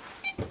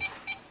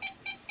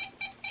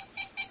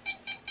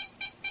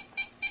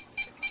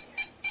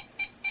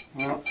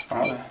 Well,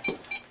 Father.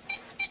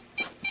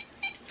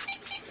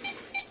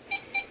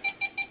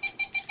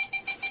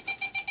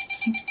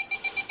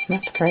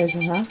 That's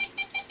crazy, huh?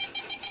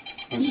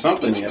 There's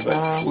something here, but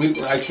Wow.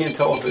 I can't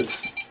tell if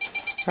it's...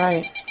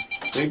 Right.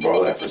 Can you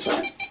borrow that for a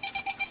second?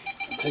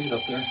 Take it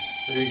up there.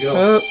 There you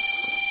go.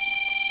 Oops.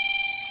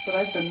 But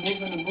I've been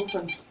moving and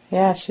moving.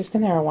 Yeah, she's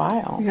been there a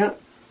while. Yeah.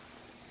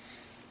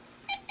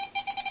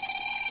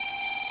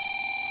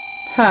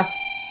 Huh.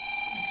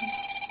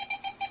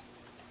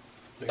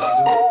 There you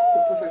go.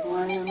 The perfect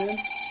line I'm in.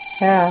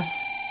 Yeah.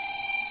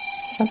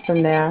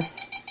 Something there.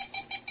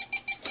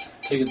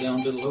 Take it down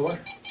a bit lower.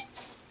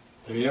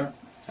 There you are.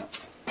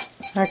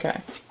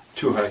 Okay.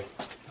 Too high.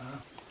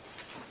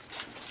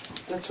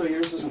 That's why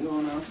yours isn't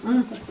going off.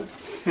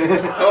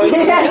 Oh,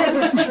 Yeah,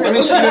 this is true. Let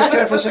me see this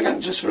guy for a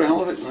second, just for the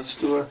hell of it. Let's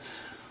do a...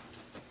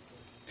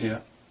 Yeah,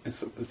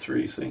 it's a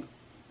 3, see?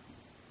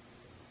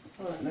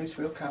 Oh, that nice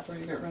real copper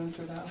you got running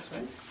through the house,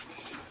 right?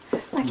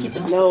 I keep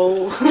it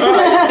low.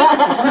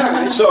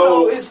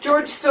 So is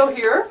George still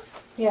here?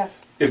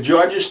 Yes. If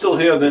George is still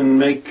here, then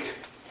make...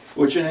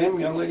 What's your name,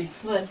 young lady?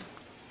 Lynn.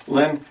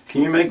 Len.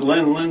 Can you make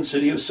Len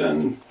City of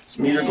Sun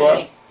meter go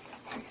off?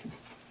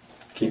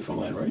 Came from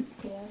Len, right?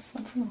 Yes,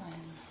 I'm from Lynn.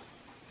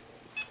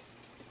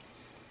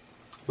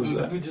 Who's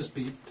that? Who just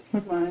beeped?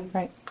 Mine.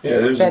 Right. Yeah,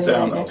 there's Betty, a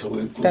down now. next, So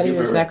we'll Betty give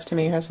was her- next to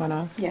me. Hers went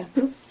off. Yeah.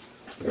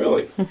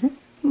 Really?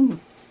 I'm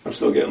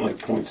still getting like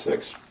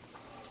 0.6.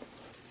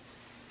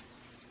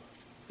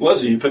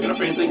 Leslie, you picking up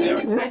anything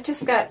there? I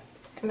just got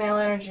male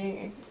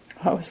energy.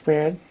 That was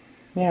weird.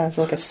 Yeah, it was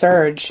like a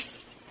surge.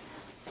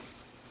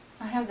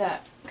 I have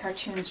that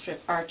cartoon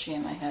strip Archie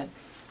in my head.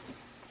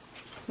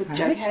 With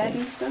Jughead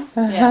and stuff?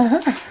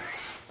 Yeah.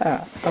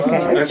 Oh,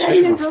 okay. That's Betty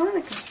and Hazel.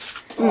 Veronica.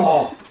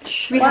 Oh.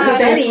 We have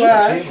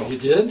Betty. You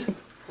did?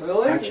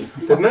 Really?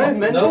 Didn't I?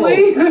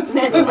 Mentally?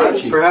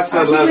 Mentally. Perhaps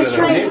not He loud was enough.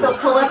 trying to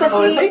telepathy.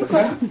 Oh,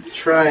 is he?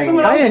 Trying.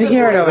 I didn't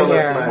hear it over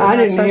here. I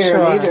didn't hear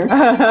it either.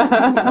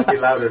 I'll be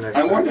louder next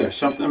I time. wonder,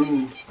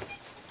 something,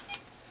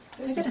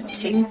 I get a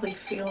tingly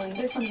feeling.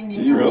 do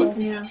you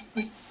really? Yeah.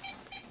 I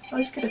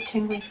always get a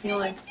tingly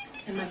feeling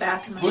in my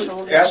back and my Well,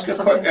 shoulders. Ask when if,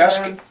 something's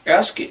around.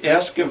 ask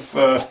if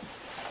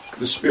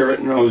the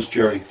spirit knows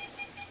Jerry.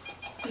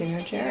 Do you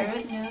know Jerry?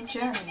 Jared, no,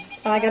 Jerry.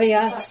 Oh, I got a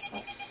yes.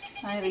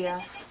 I have a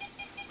yes.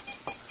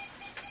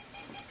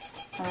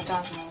 Oh,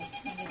 Don knows.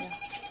 I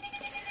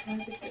have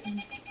a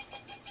yes.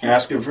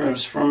 Ask if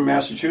it's from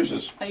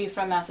Massachusetts. Are you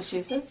from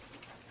Massachusetts?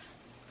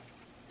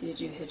 Did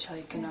you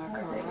hitchhike in our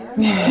car?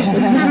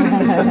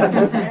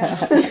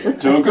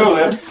 Don't go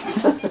there.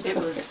 It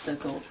was the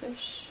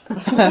goldfish.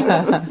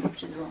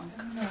 Which is Ron's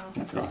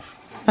car.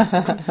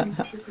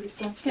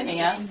 Getting a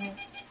yes.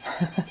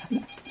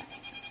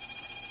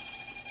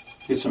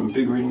 Get some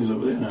big readings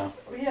over there now.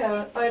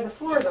 Yeah, by the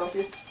floor though.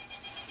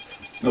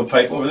 No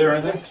pipe over there or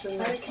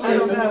anything? I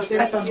don't know.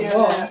 Pipe on the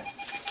wall.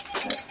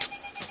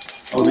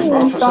 Oh, they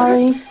brought for a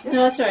second?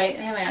 No, that's all right.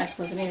 I had my eyes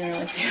closed. I didn't even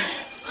realize you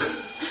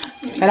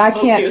were. And I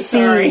can't see.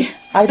 Sorry.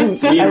 I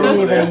didn't Me over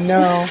even there.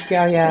 know.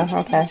 Yeah,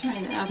 okay.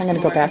 Trying to ask I'm going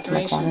to for go back to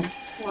my information.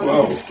 corner.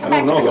 Whoa, I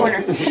don't know though.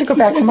 I'm going to go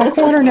back to my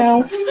corner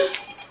now.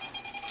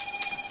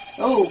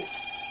 Oh.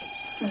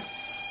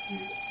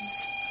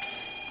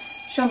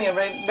 Show me a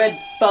red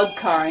bug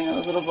car, you know,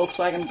 those little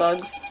Volkswagen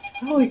bugs.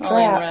 Holy All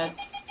in crap. red.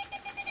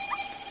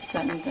 If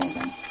that means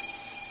anything.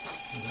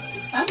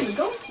 I'm a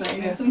ghost man.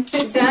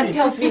 That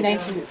tells me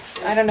 19.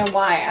 I don't know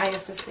why. I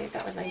associate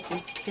that with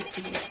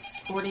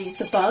 1950s, 40s.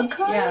 The bug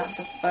cars? Yeah,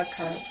 the bug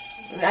cars.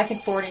 I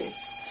think 40s.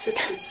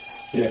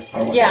 Yeah,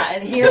 I want Yeah,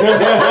 and here.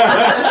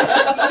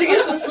 She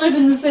gets to sleep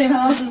in the same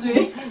house as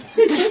me.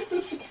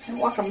 And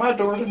walk on my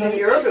door today. In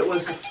Europe, it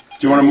was.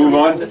 Do you want to move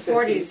on? The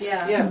 40s,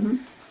 yeah. Yeah.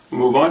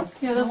 Move on?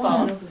 Yeah, they'll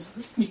follow.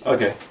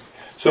 Okay.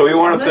 So we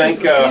want to thank,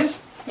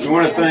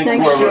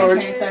 Thanks, whoever.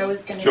 George. I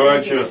was gonna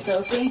George, do it,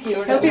 so thank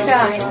you. He'll be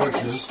back.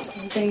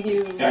 Thank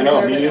you. I know,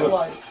 me whoever neither. it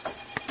was.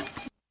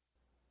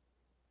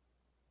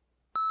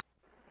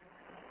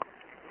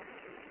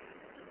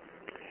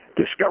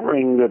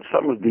 Discovering that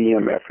some of the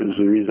EMF is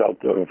a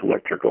result of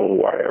electrical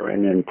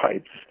wiring and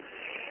pipes,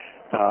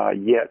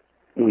 yet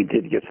we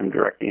did get some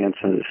direct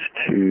answers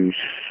to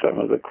some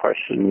of the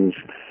questions.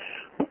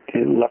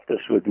 It left us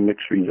with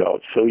mixed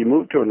results. So we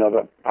moved to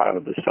another part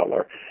of the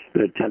cellar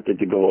and attempted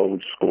to go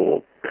old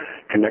school,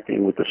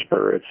 connecting with the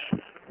spirits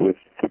with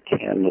the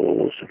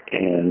candles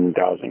and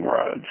dowsing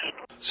rods.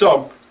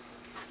 So,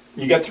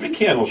 you got 3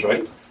 candles,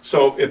 right?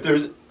 So if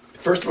there's,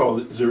 first of all,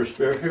 is there a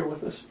spirit here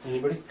with us?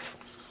 Anybody?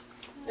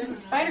 There's a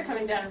spider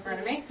coming down in front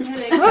of me.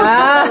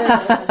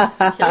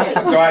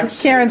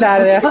 Karen's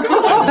out of there.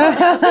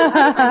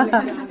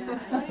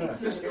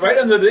 Right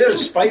under there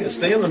is spider.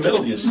 Stay in the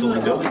middle, you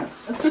silly Billy.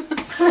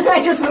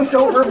 I just moved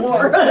over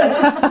more.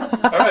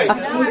 All right.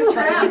 Now I'm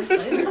trapped. I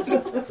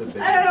don't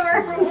know where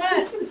everyone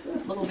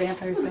went. Little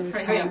vampire spiders.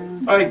 Right here.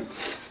 All right,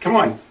 come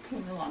on.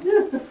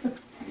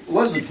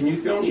 Leslie, can you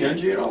feel any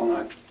energy at all or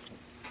not?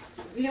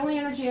 The only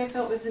energy I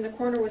felt was in the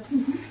corner with.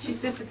 She's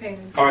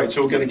dissipating. All right,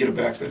 so we're going to get it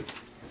back then.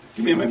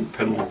 Give me my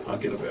pen, I'll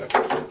get it back.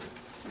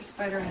 There's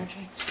spider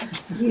energy.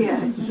 Yeah.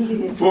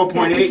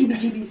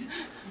 4.8.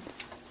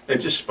 It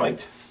just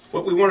spiked.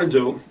 What we want to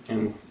do,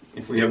 and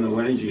if we have no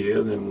energy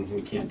here, then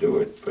we can't do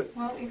it, but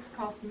Well, you could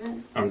call some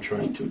in. I'm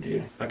trying to,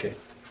 dear. Okay.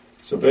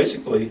 So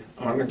basically,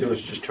 all I'm going to do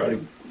is just try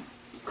to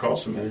call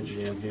some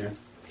energy in here.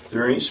 If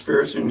there are any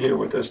spirits in here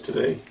with us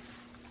today,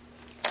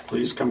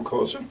 please come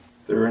closer.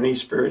 If there are any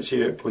spirits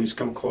here, please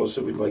come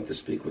closer. We'd like to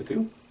speak with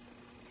you.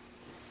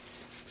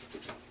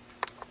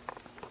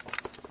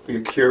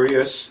 We're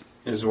curious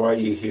is why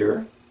you're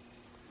here.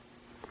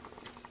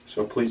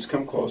 So please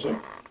come closer.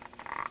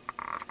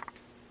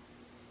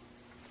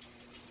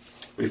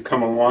 We've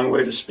come a long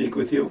way to speak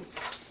with you.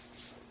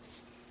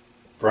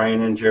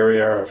 Brian and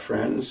Jerry are our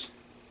friends.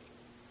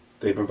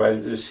 They've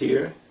invited us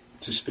here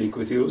to speak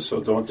with you, so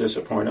don't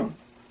disappoint them.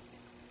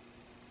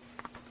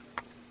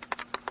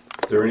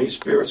 If there are any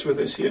spirits with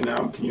us here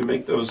now, can you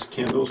make those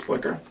candles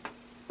flicker?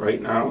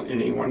 Right now,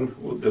 anyone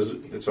will does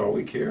it, that's all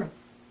we care.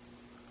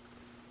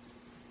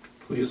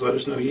 Please let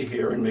us know you're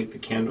here and make the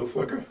candle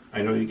flicker.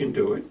 I know you can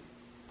do it.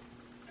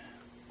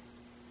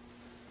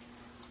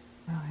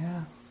 Oh,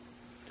 yeah.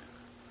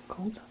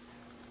 Cold.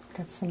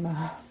 Got some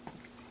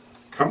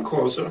Come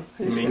closer.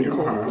 You mean no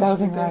harm.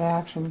 dowsing rod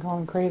action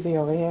going crazy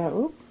over here.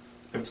 Oop.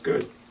 That's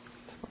good.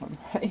 It's going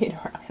right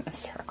around in a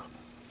circle.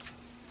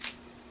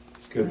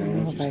 It's good. I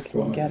don't know if I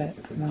can get it.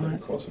 If we Not put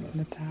it close enough. in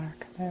the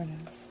dark. There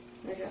it is.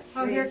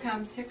 Oh, here it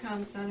comes. Here it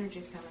comes. The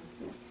energy's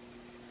coming.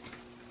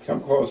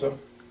 Come closer.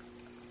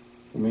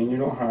 We mean you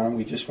no harm.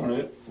 We just want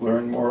to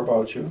learn more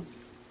about you.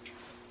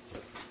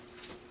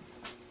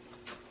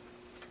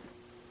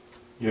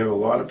 You have a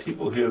lot of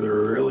people here that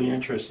are really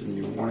interested and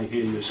you want to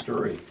hear your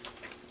story.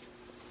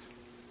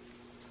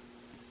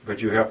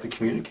 But you have to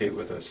communicate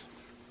with us.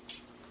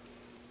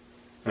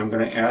 I'm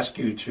going to ask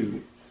you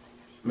to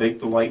make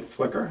the light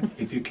flicker,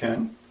 if you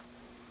can.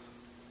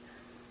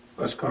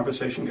 Less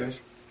conversation, guys?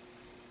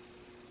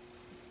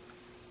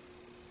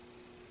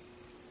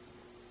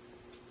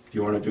 Do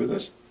you want to do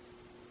this?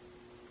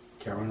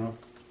 Karen or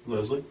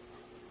Leslie?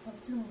 I was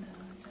doing the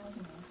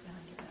 1,000 rounds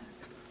behind your back.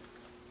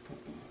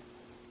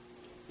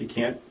 You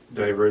can't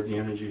divert the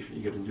energy.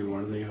 You got to do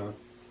one or the other.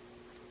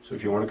 So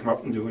if you want to come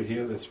up and do it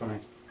here, that's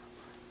fine.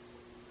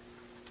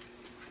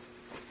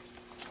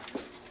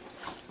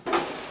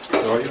 It's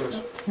all yours.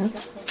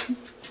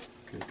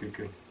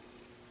 Good.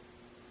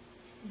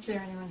 Is there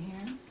anyone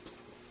here?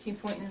 Can you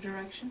point in a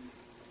direction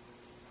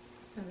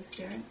of the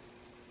spirit?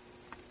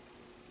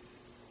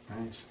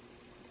 Nice.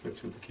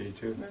 Fits with the key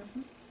too.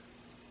 Mm-hmm.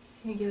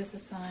 Can you give us a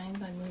sign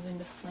by moving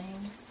the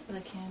flames of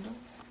the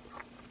candles?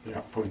 Yeah,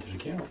 point to the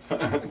candle.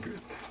 Good.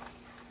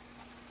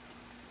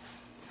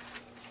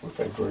 What if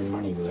I burn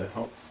money? Will that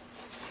help?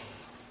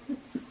 Can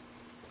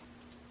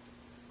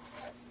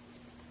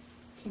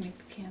you make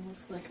the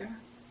candles flicker?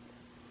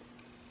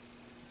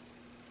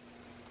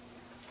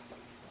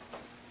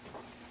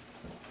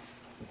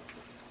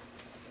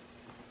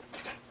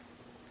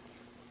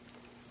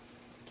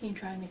 Can you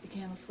try to make the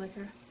candles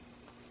flicker?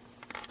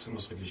 It's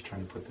almost like he's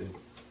trying to put the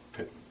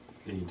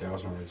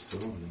dowsing rods through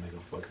them and make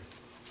them flicker.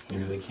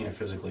 Maybe they can't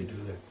physically do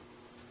that.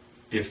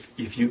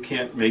 If you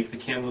can't make the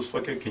candles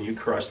flicker, can you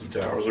cross the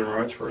dowsing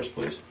rods first,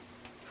 please?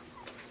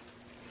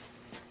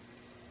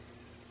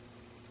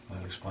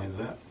 That explains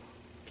that.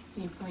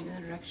 Can you point in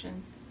the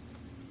direction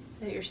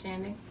that you're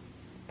standing?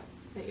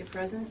 That you're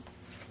present?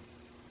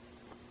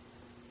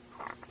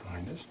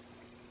 Behind us?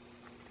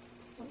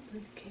 What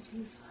did the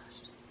K2 was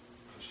flashed?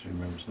 Just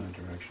remember it's not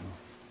directional.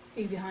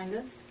 Are you behind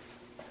us?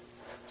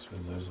 That's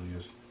what Leslie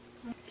is.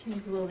 Can you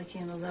blow the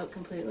candles out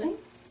completely?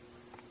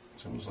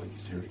 It's almost like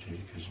he's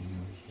irritated because you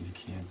know he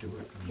can't do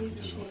it. He's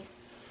a shade.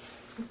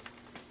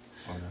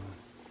 Whatever.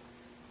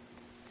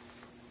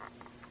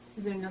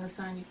 Is there another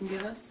sign you can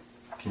give us?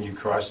 Can you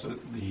cross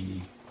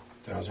the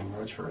dowsing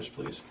rods first,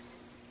 please?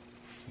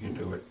 You can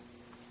do it.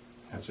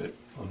 That's it.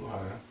 A little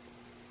harder.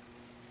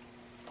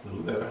 A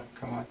little better.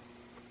 Come on.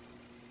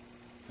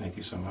 Thank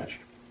you so much.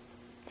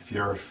 If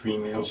you're a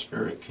female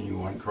spirit, can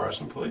you uncross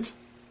them, please?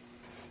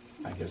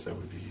 I guess that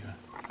would be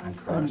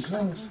uncross.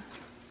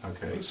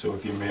 Okay, so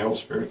if you're male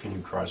spirit, can you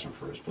cross them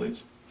first,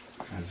 please?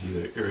 That's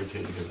either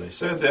irritated because I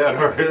said that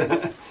or...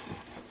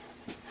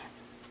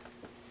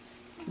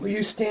 Were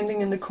you standing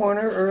in the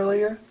corner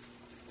earlier?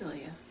 Still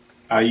yes.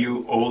 Are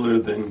you older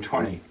than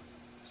 20?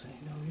 Say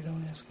no, you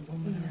don't ask a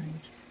woman her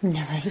age.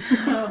 Yeah,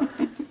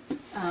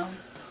 right.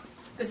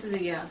 This is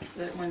a yes,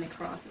 that when they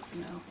cross it's a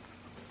no.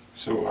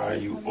 So are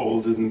you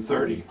older than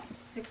 30?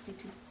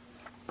 62.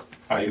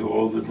 Are you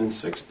older than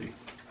 60?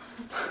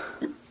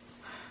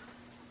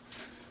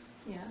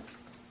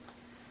 Yes.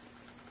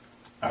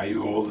 Are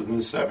you older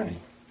than 70?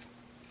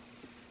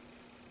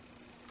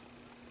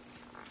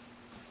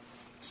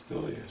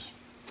 Still yes.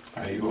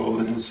 Are you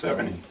older than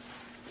 70?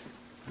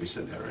 We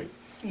said that right?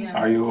 Yeah.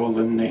 Are you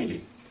older than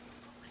 80?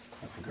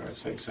 Oh, for God's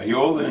sakes. Are you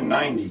older than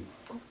 90?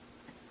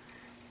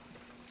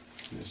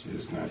 This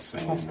is not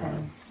saying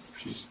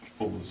she's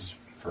old as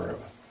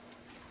forever.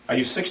 Are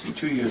you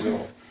 62 years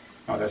old?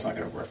 Oh, that's not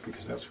going to work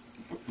because that's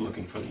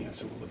looking for the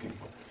answer we're looking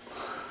for.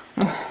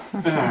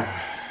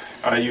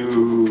 Are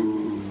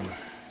you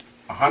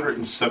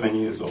 107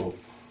 years old?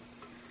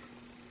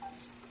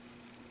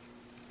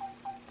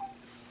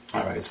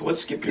 All right, so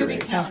let's skip your Could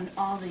age. be counting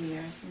all the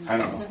years. I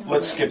don't know.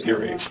 Let's skip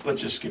your age.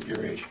 Let's just skip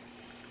your age.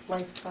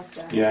 Life plus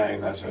death. Yeah,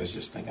 that's what I was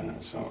just thinking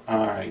of. So,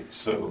 all right,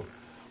 so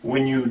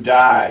when you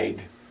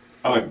died,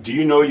 do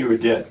you know you were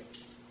dead?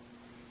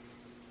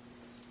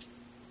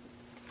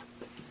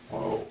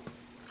 Whoa.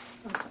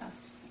 That was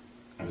fast.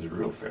 That was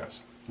real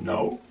fast.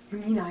 No? You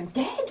mean I'm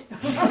dead?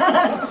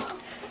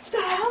 What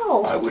the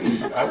hell? I wouldn't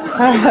if I would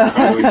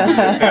do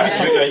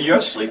that. You're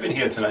sleeping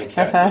here tonight,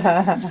 Kat.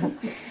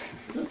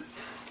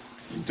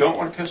 You don't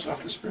want to piss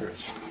off the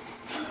spirits.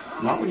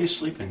 Not when you're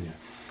sleeping there.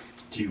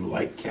 Do you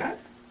like Kat?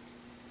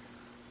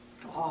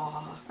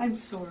 Aw, I'm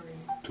sorry.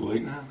 Too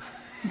late now?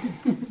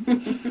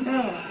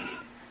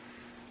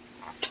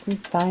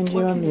 Find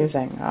you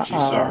amusing. Uh-oh.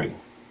 She's sorry.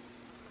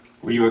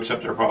 Will you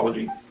accept her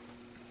apology?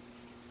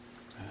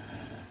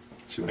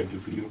 See what I do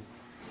for you?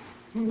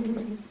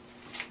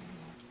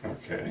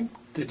 Okay.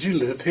 Did you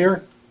live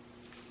here?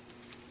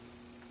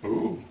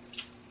 Ooh.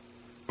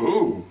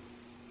 Ooh.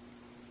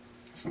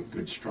 Some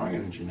good, strong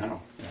energy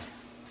now.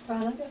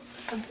 Ron, I got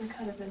something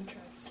kind of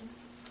interesting.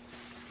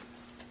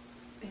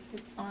 If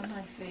it's on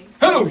my face.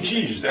 Oh,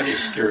 jeez, that is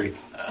scary.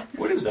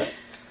 What is that?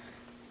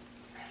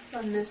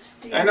 On this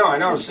I know,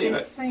 I'm seeing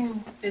it.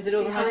 thing. Is it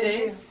over my Behind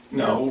face?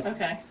 No.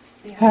 Okay.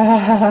 Like, I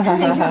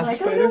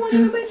don't want to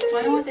my Well,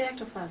 I don't want the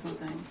ectoplasm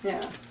thing.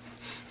 Yeah.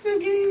 Can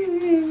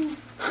you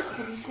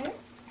see it?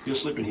 You're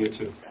sleeping here,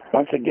 too.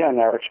 Once again,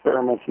 our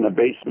experiments in the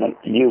basement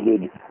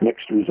yielded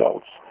mixed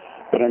results.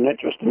 But an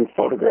interesting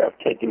photograph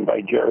taken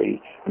by Jerry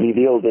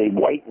revealed a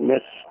white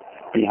mist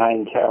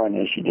behind Karen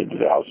as she did the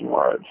 1,000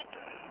 rods.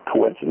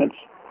 Coincidence?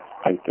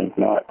 I think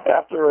not.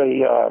 After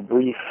a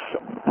brief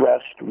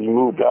rest, we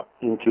moved up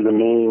into the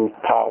main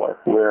parlor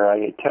where I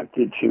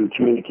attempted to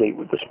communicate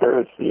with the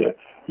spirits there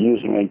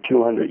using a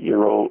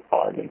 200-year-old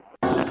organ.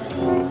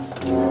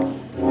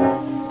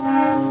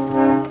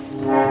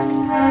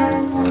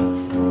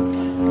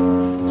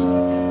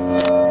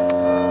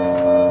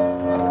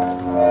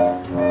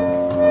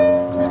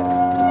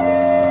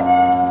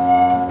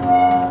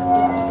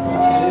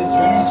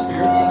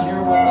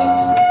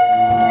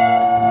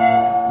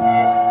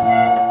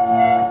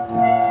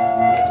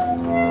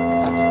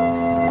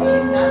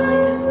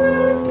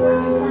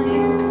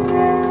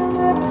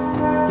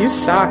 You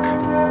suck.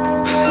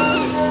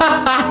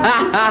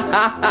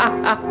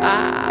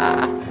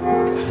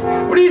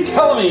 What are you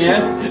telling me,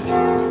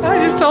 Ann? I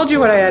just told you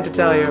what I had to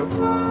tell you.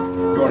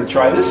 You want to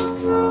try this?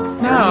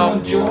 Are No. you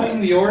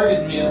enjoying the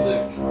organ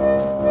music?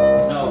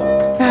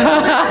 No.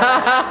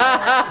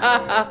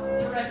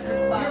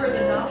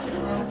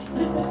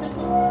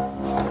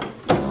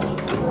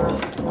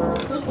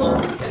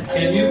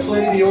 Can you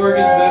play the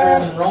organ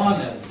better than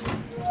Ron is?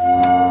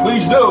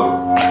 Please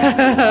do.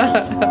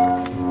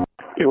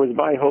 It was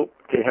my hope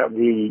to have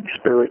the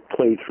spirit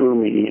play through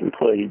me and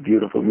play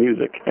beautiful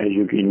music. As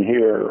you can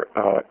hear,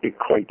 it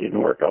quite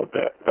didn't work out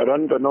that. But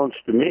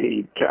unbeknownst to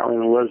me,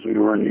 Karen and Leslie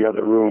were in the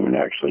other room and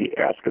actually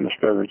asking the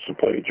spirits to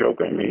play a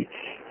joke on me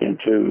and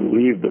to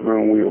leave the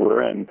room we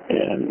were in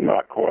and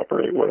not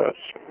cooperate with us.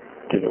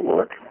 Did it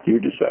work? You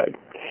decide.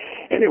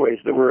 Anyways,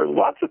 there were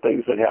lots of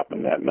things that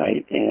happened that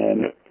night,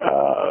 and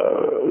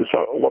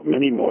so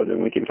many more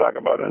than we can talk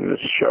about on this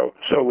show.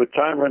 So with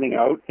time running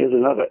out, here's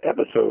another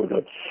episode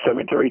of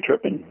Cemetery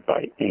Trippin'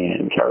 by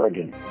Ann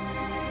Carrigan.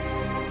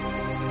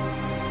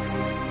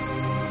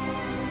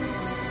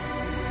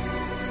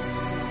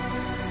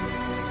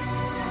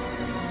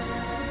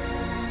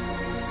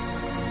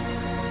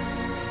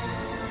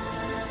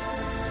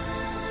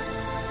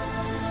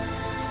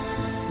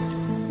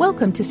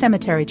 Welcome to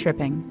Cemetery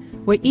Tripping,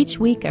 where each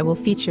week I will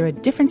feature a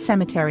different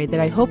cemetery that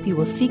I hope you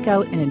will seek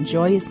out and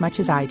enjoy as much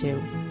as I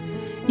do.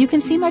 You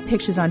can see my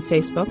pictures on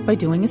Facebook by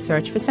doing a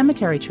search for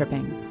Cemetery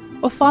Tripping,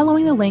 or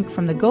following the link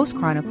from the Ghost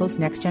Chronicles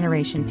Next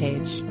Generation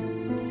page.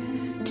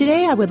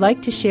 Today I would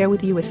like to share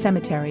with you a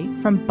cemetery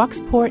from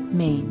Bucksport,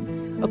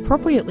 Maine,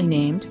 appropriately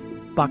named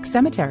Buck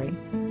Cemetery.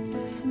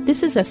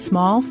 This is a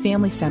small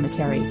family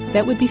cemetery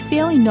that would be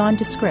fairly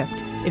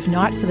nondescript if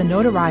not for the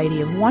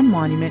notoriety of one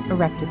monument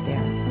erected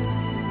there,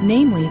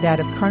 namely that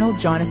of Colonel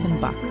Jonathan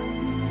Buck.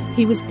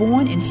 He was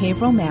born in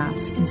Haverhill,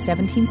 Mass. in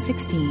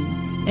 1716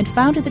 and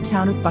founded the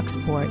town of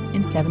Bucksport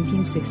in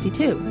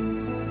 1762.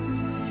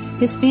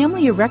 His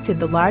family erected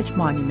the large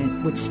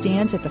monument which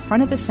stands at the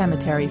front of the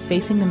cemetery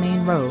facing the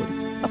main road,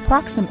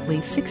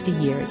 approximately 60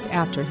 years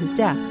after his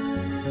death.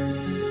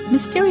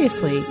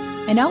 Mysteriously,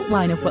 an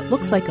outline of what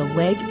looks like a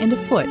leg and a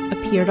foot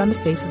appeared on the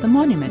face of the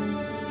monument.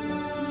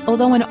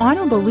 Although an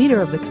honorable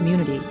leader of the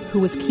community who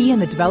was key in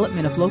the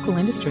development of local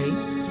industry,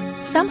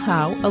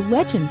 somehow a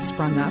legend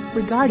sprung up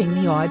regarding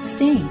the odd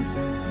stain.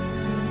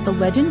 The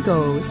legend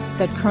goes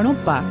that Colonel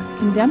Buck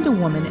condemned a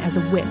woman as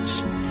a witch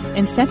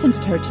and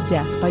sentenced her to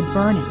death by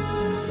burning.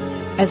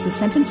 As the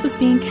sentence was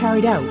being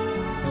carried out,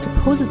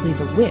 supposedly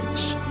the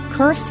witch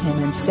cursed him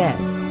and said,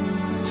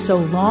 "So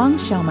long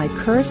shall my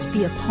curse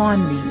be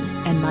upon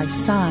thee, and my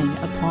sign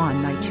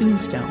upon thy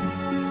tombstone."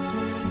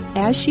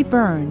 As she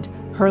burned,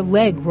 her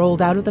leg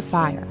rolled out of the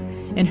fire,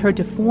 and her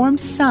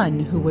deformed son,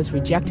 who was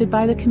rejected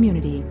by the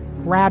community,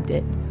 grabbed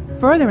it,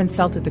 further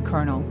insulted the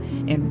colonel,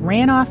 and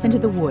ran off into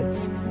the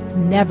woods,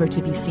 never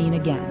to be seen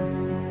again.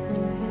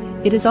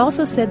 It is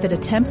also said that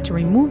attempts to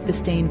remove the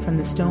stain from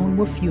the stone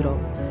were futile,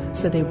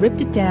 so they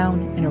ripped it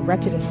down and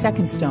erected a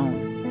second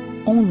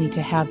stone, only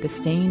to have the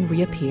stain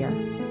reappear.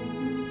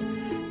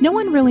 No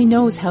one really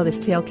knows how this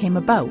tale came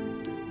about,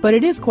 but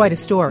it is quite a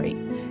story,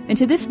 and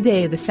to this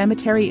day the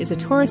cemetery is a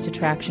tourist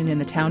attraction in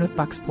the town of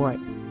Bucksport.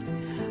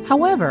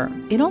 However,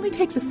 it only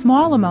takes a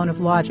small amount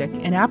of logic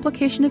and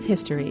application of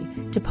history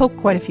to poke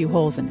quite a few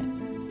holes in it.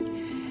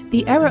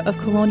 The era of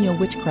colonial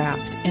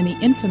witchcraft and the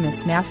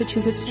infamous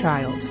Massachusetts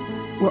trials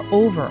were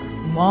over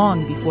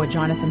long before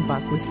Jonathan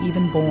Buck was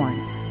even born.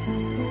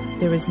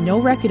 There is no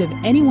record of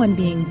anyone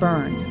being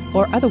burned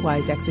or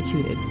otherwise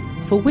executed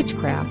for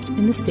witchcraft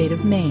in the state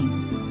of Maine.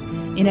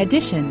 In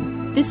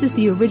addition, this is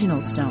the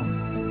original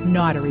stone,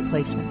 not a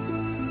replacement.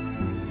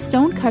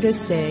 Stone cutters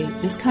say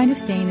this kind of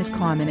stain is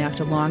common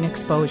after long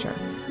exposure,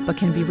 but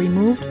can be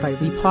removed by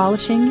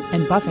repolishing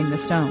and buffing the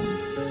stone.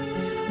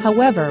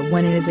 However,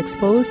 when it is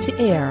exposed to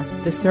air,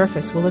 the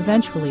surface will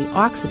eventually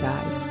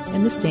oxidize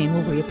and the stain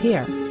will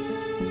reappear.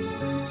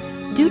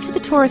 Due to the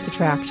tourist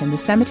attraction, the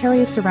cemetery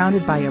is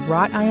surrounded by a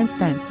wrought iron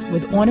fence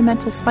with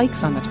ornamental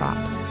spikes on the top,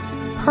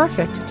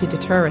 perfect to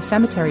deter a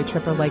cemetery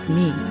tripper like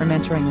me from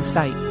entering the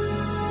site.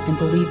 And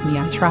believe me,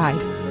 I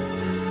tried.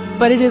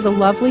 But it is a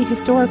lovely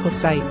historical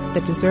site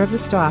that deserves a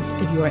stop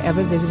if you are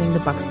ever visiting the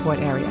Bucksport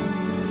area.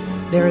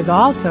 There is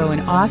also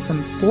an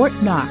awesome Fort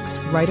Knox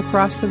right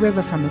across the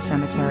river from the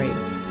cemetery,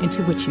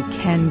 into which you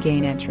can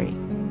gain entry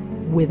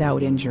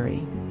without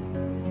injury.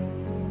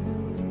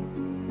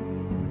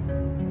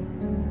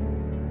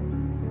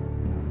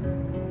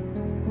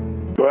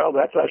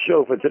 Well, that's our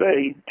show for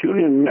today. Tune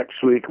in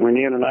next week when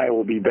Ann and I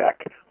will be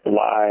back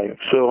live.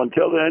 So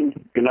until then,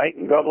 good night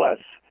and God bless.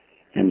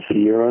 And see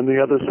you on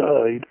the other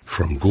side.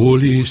 From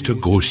goalies to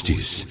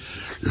ghosties,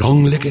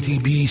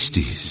 long-leggedy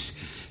beasties,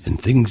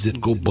 and things that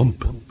go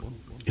bump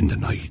in the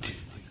night.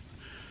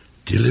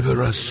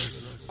 Deliver us,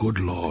 good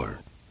Lord.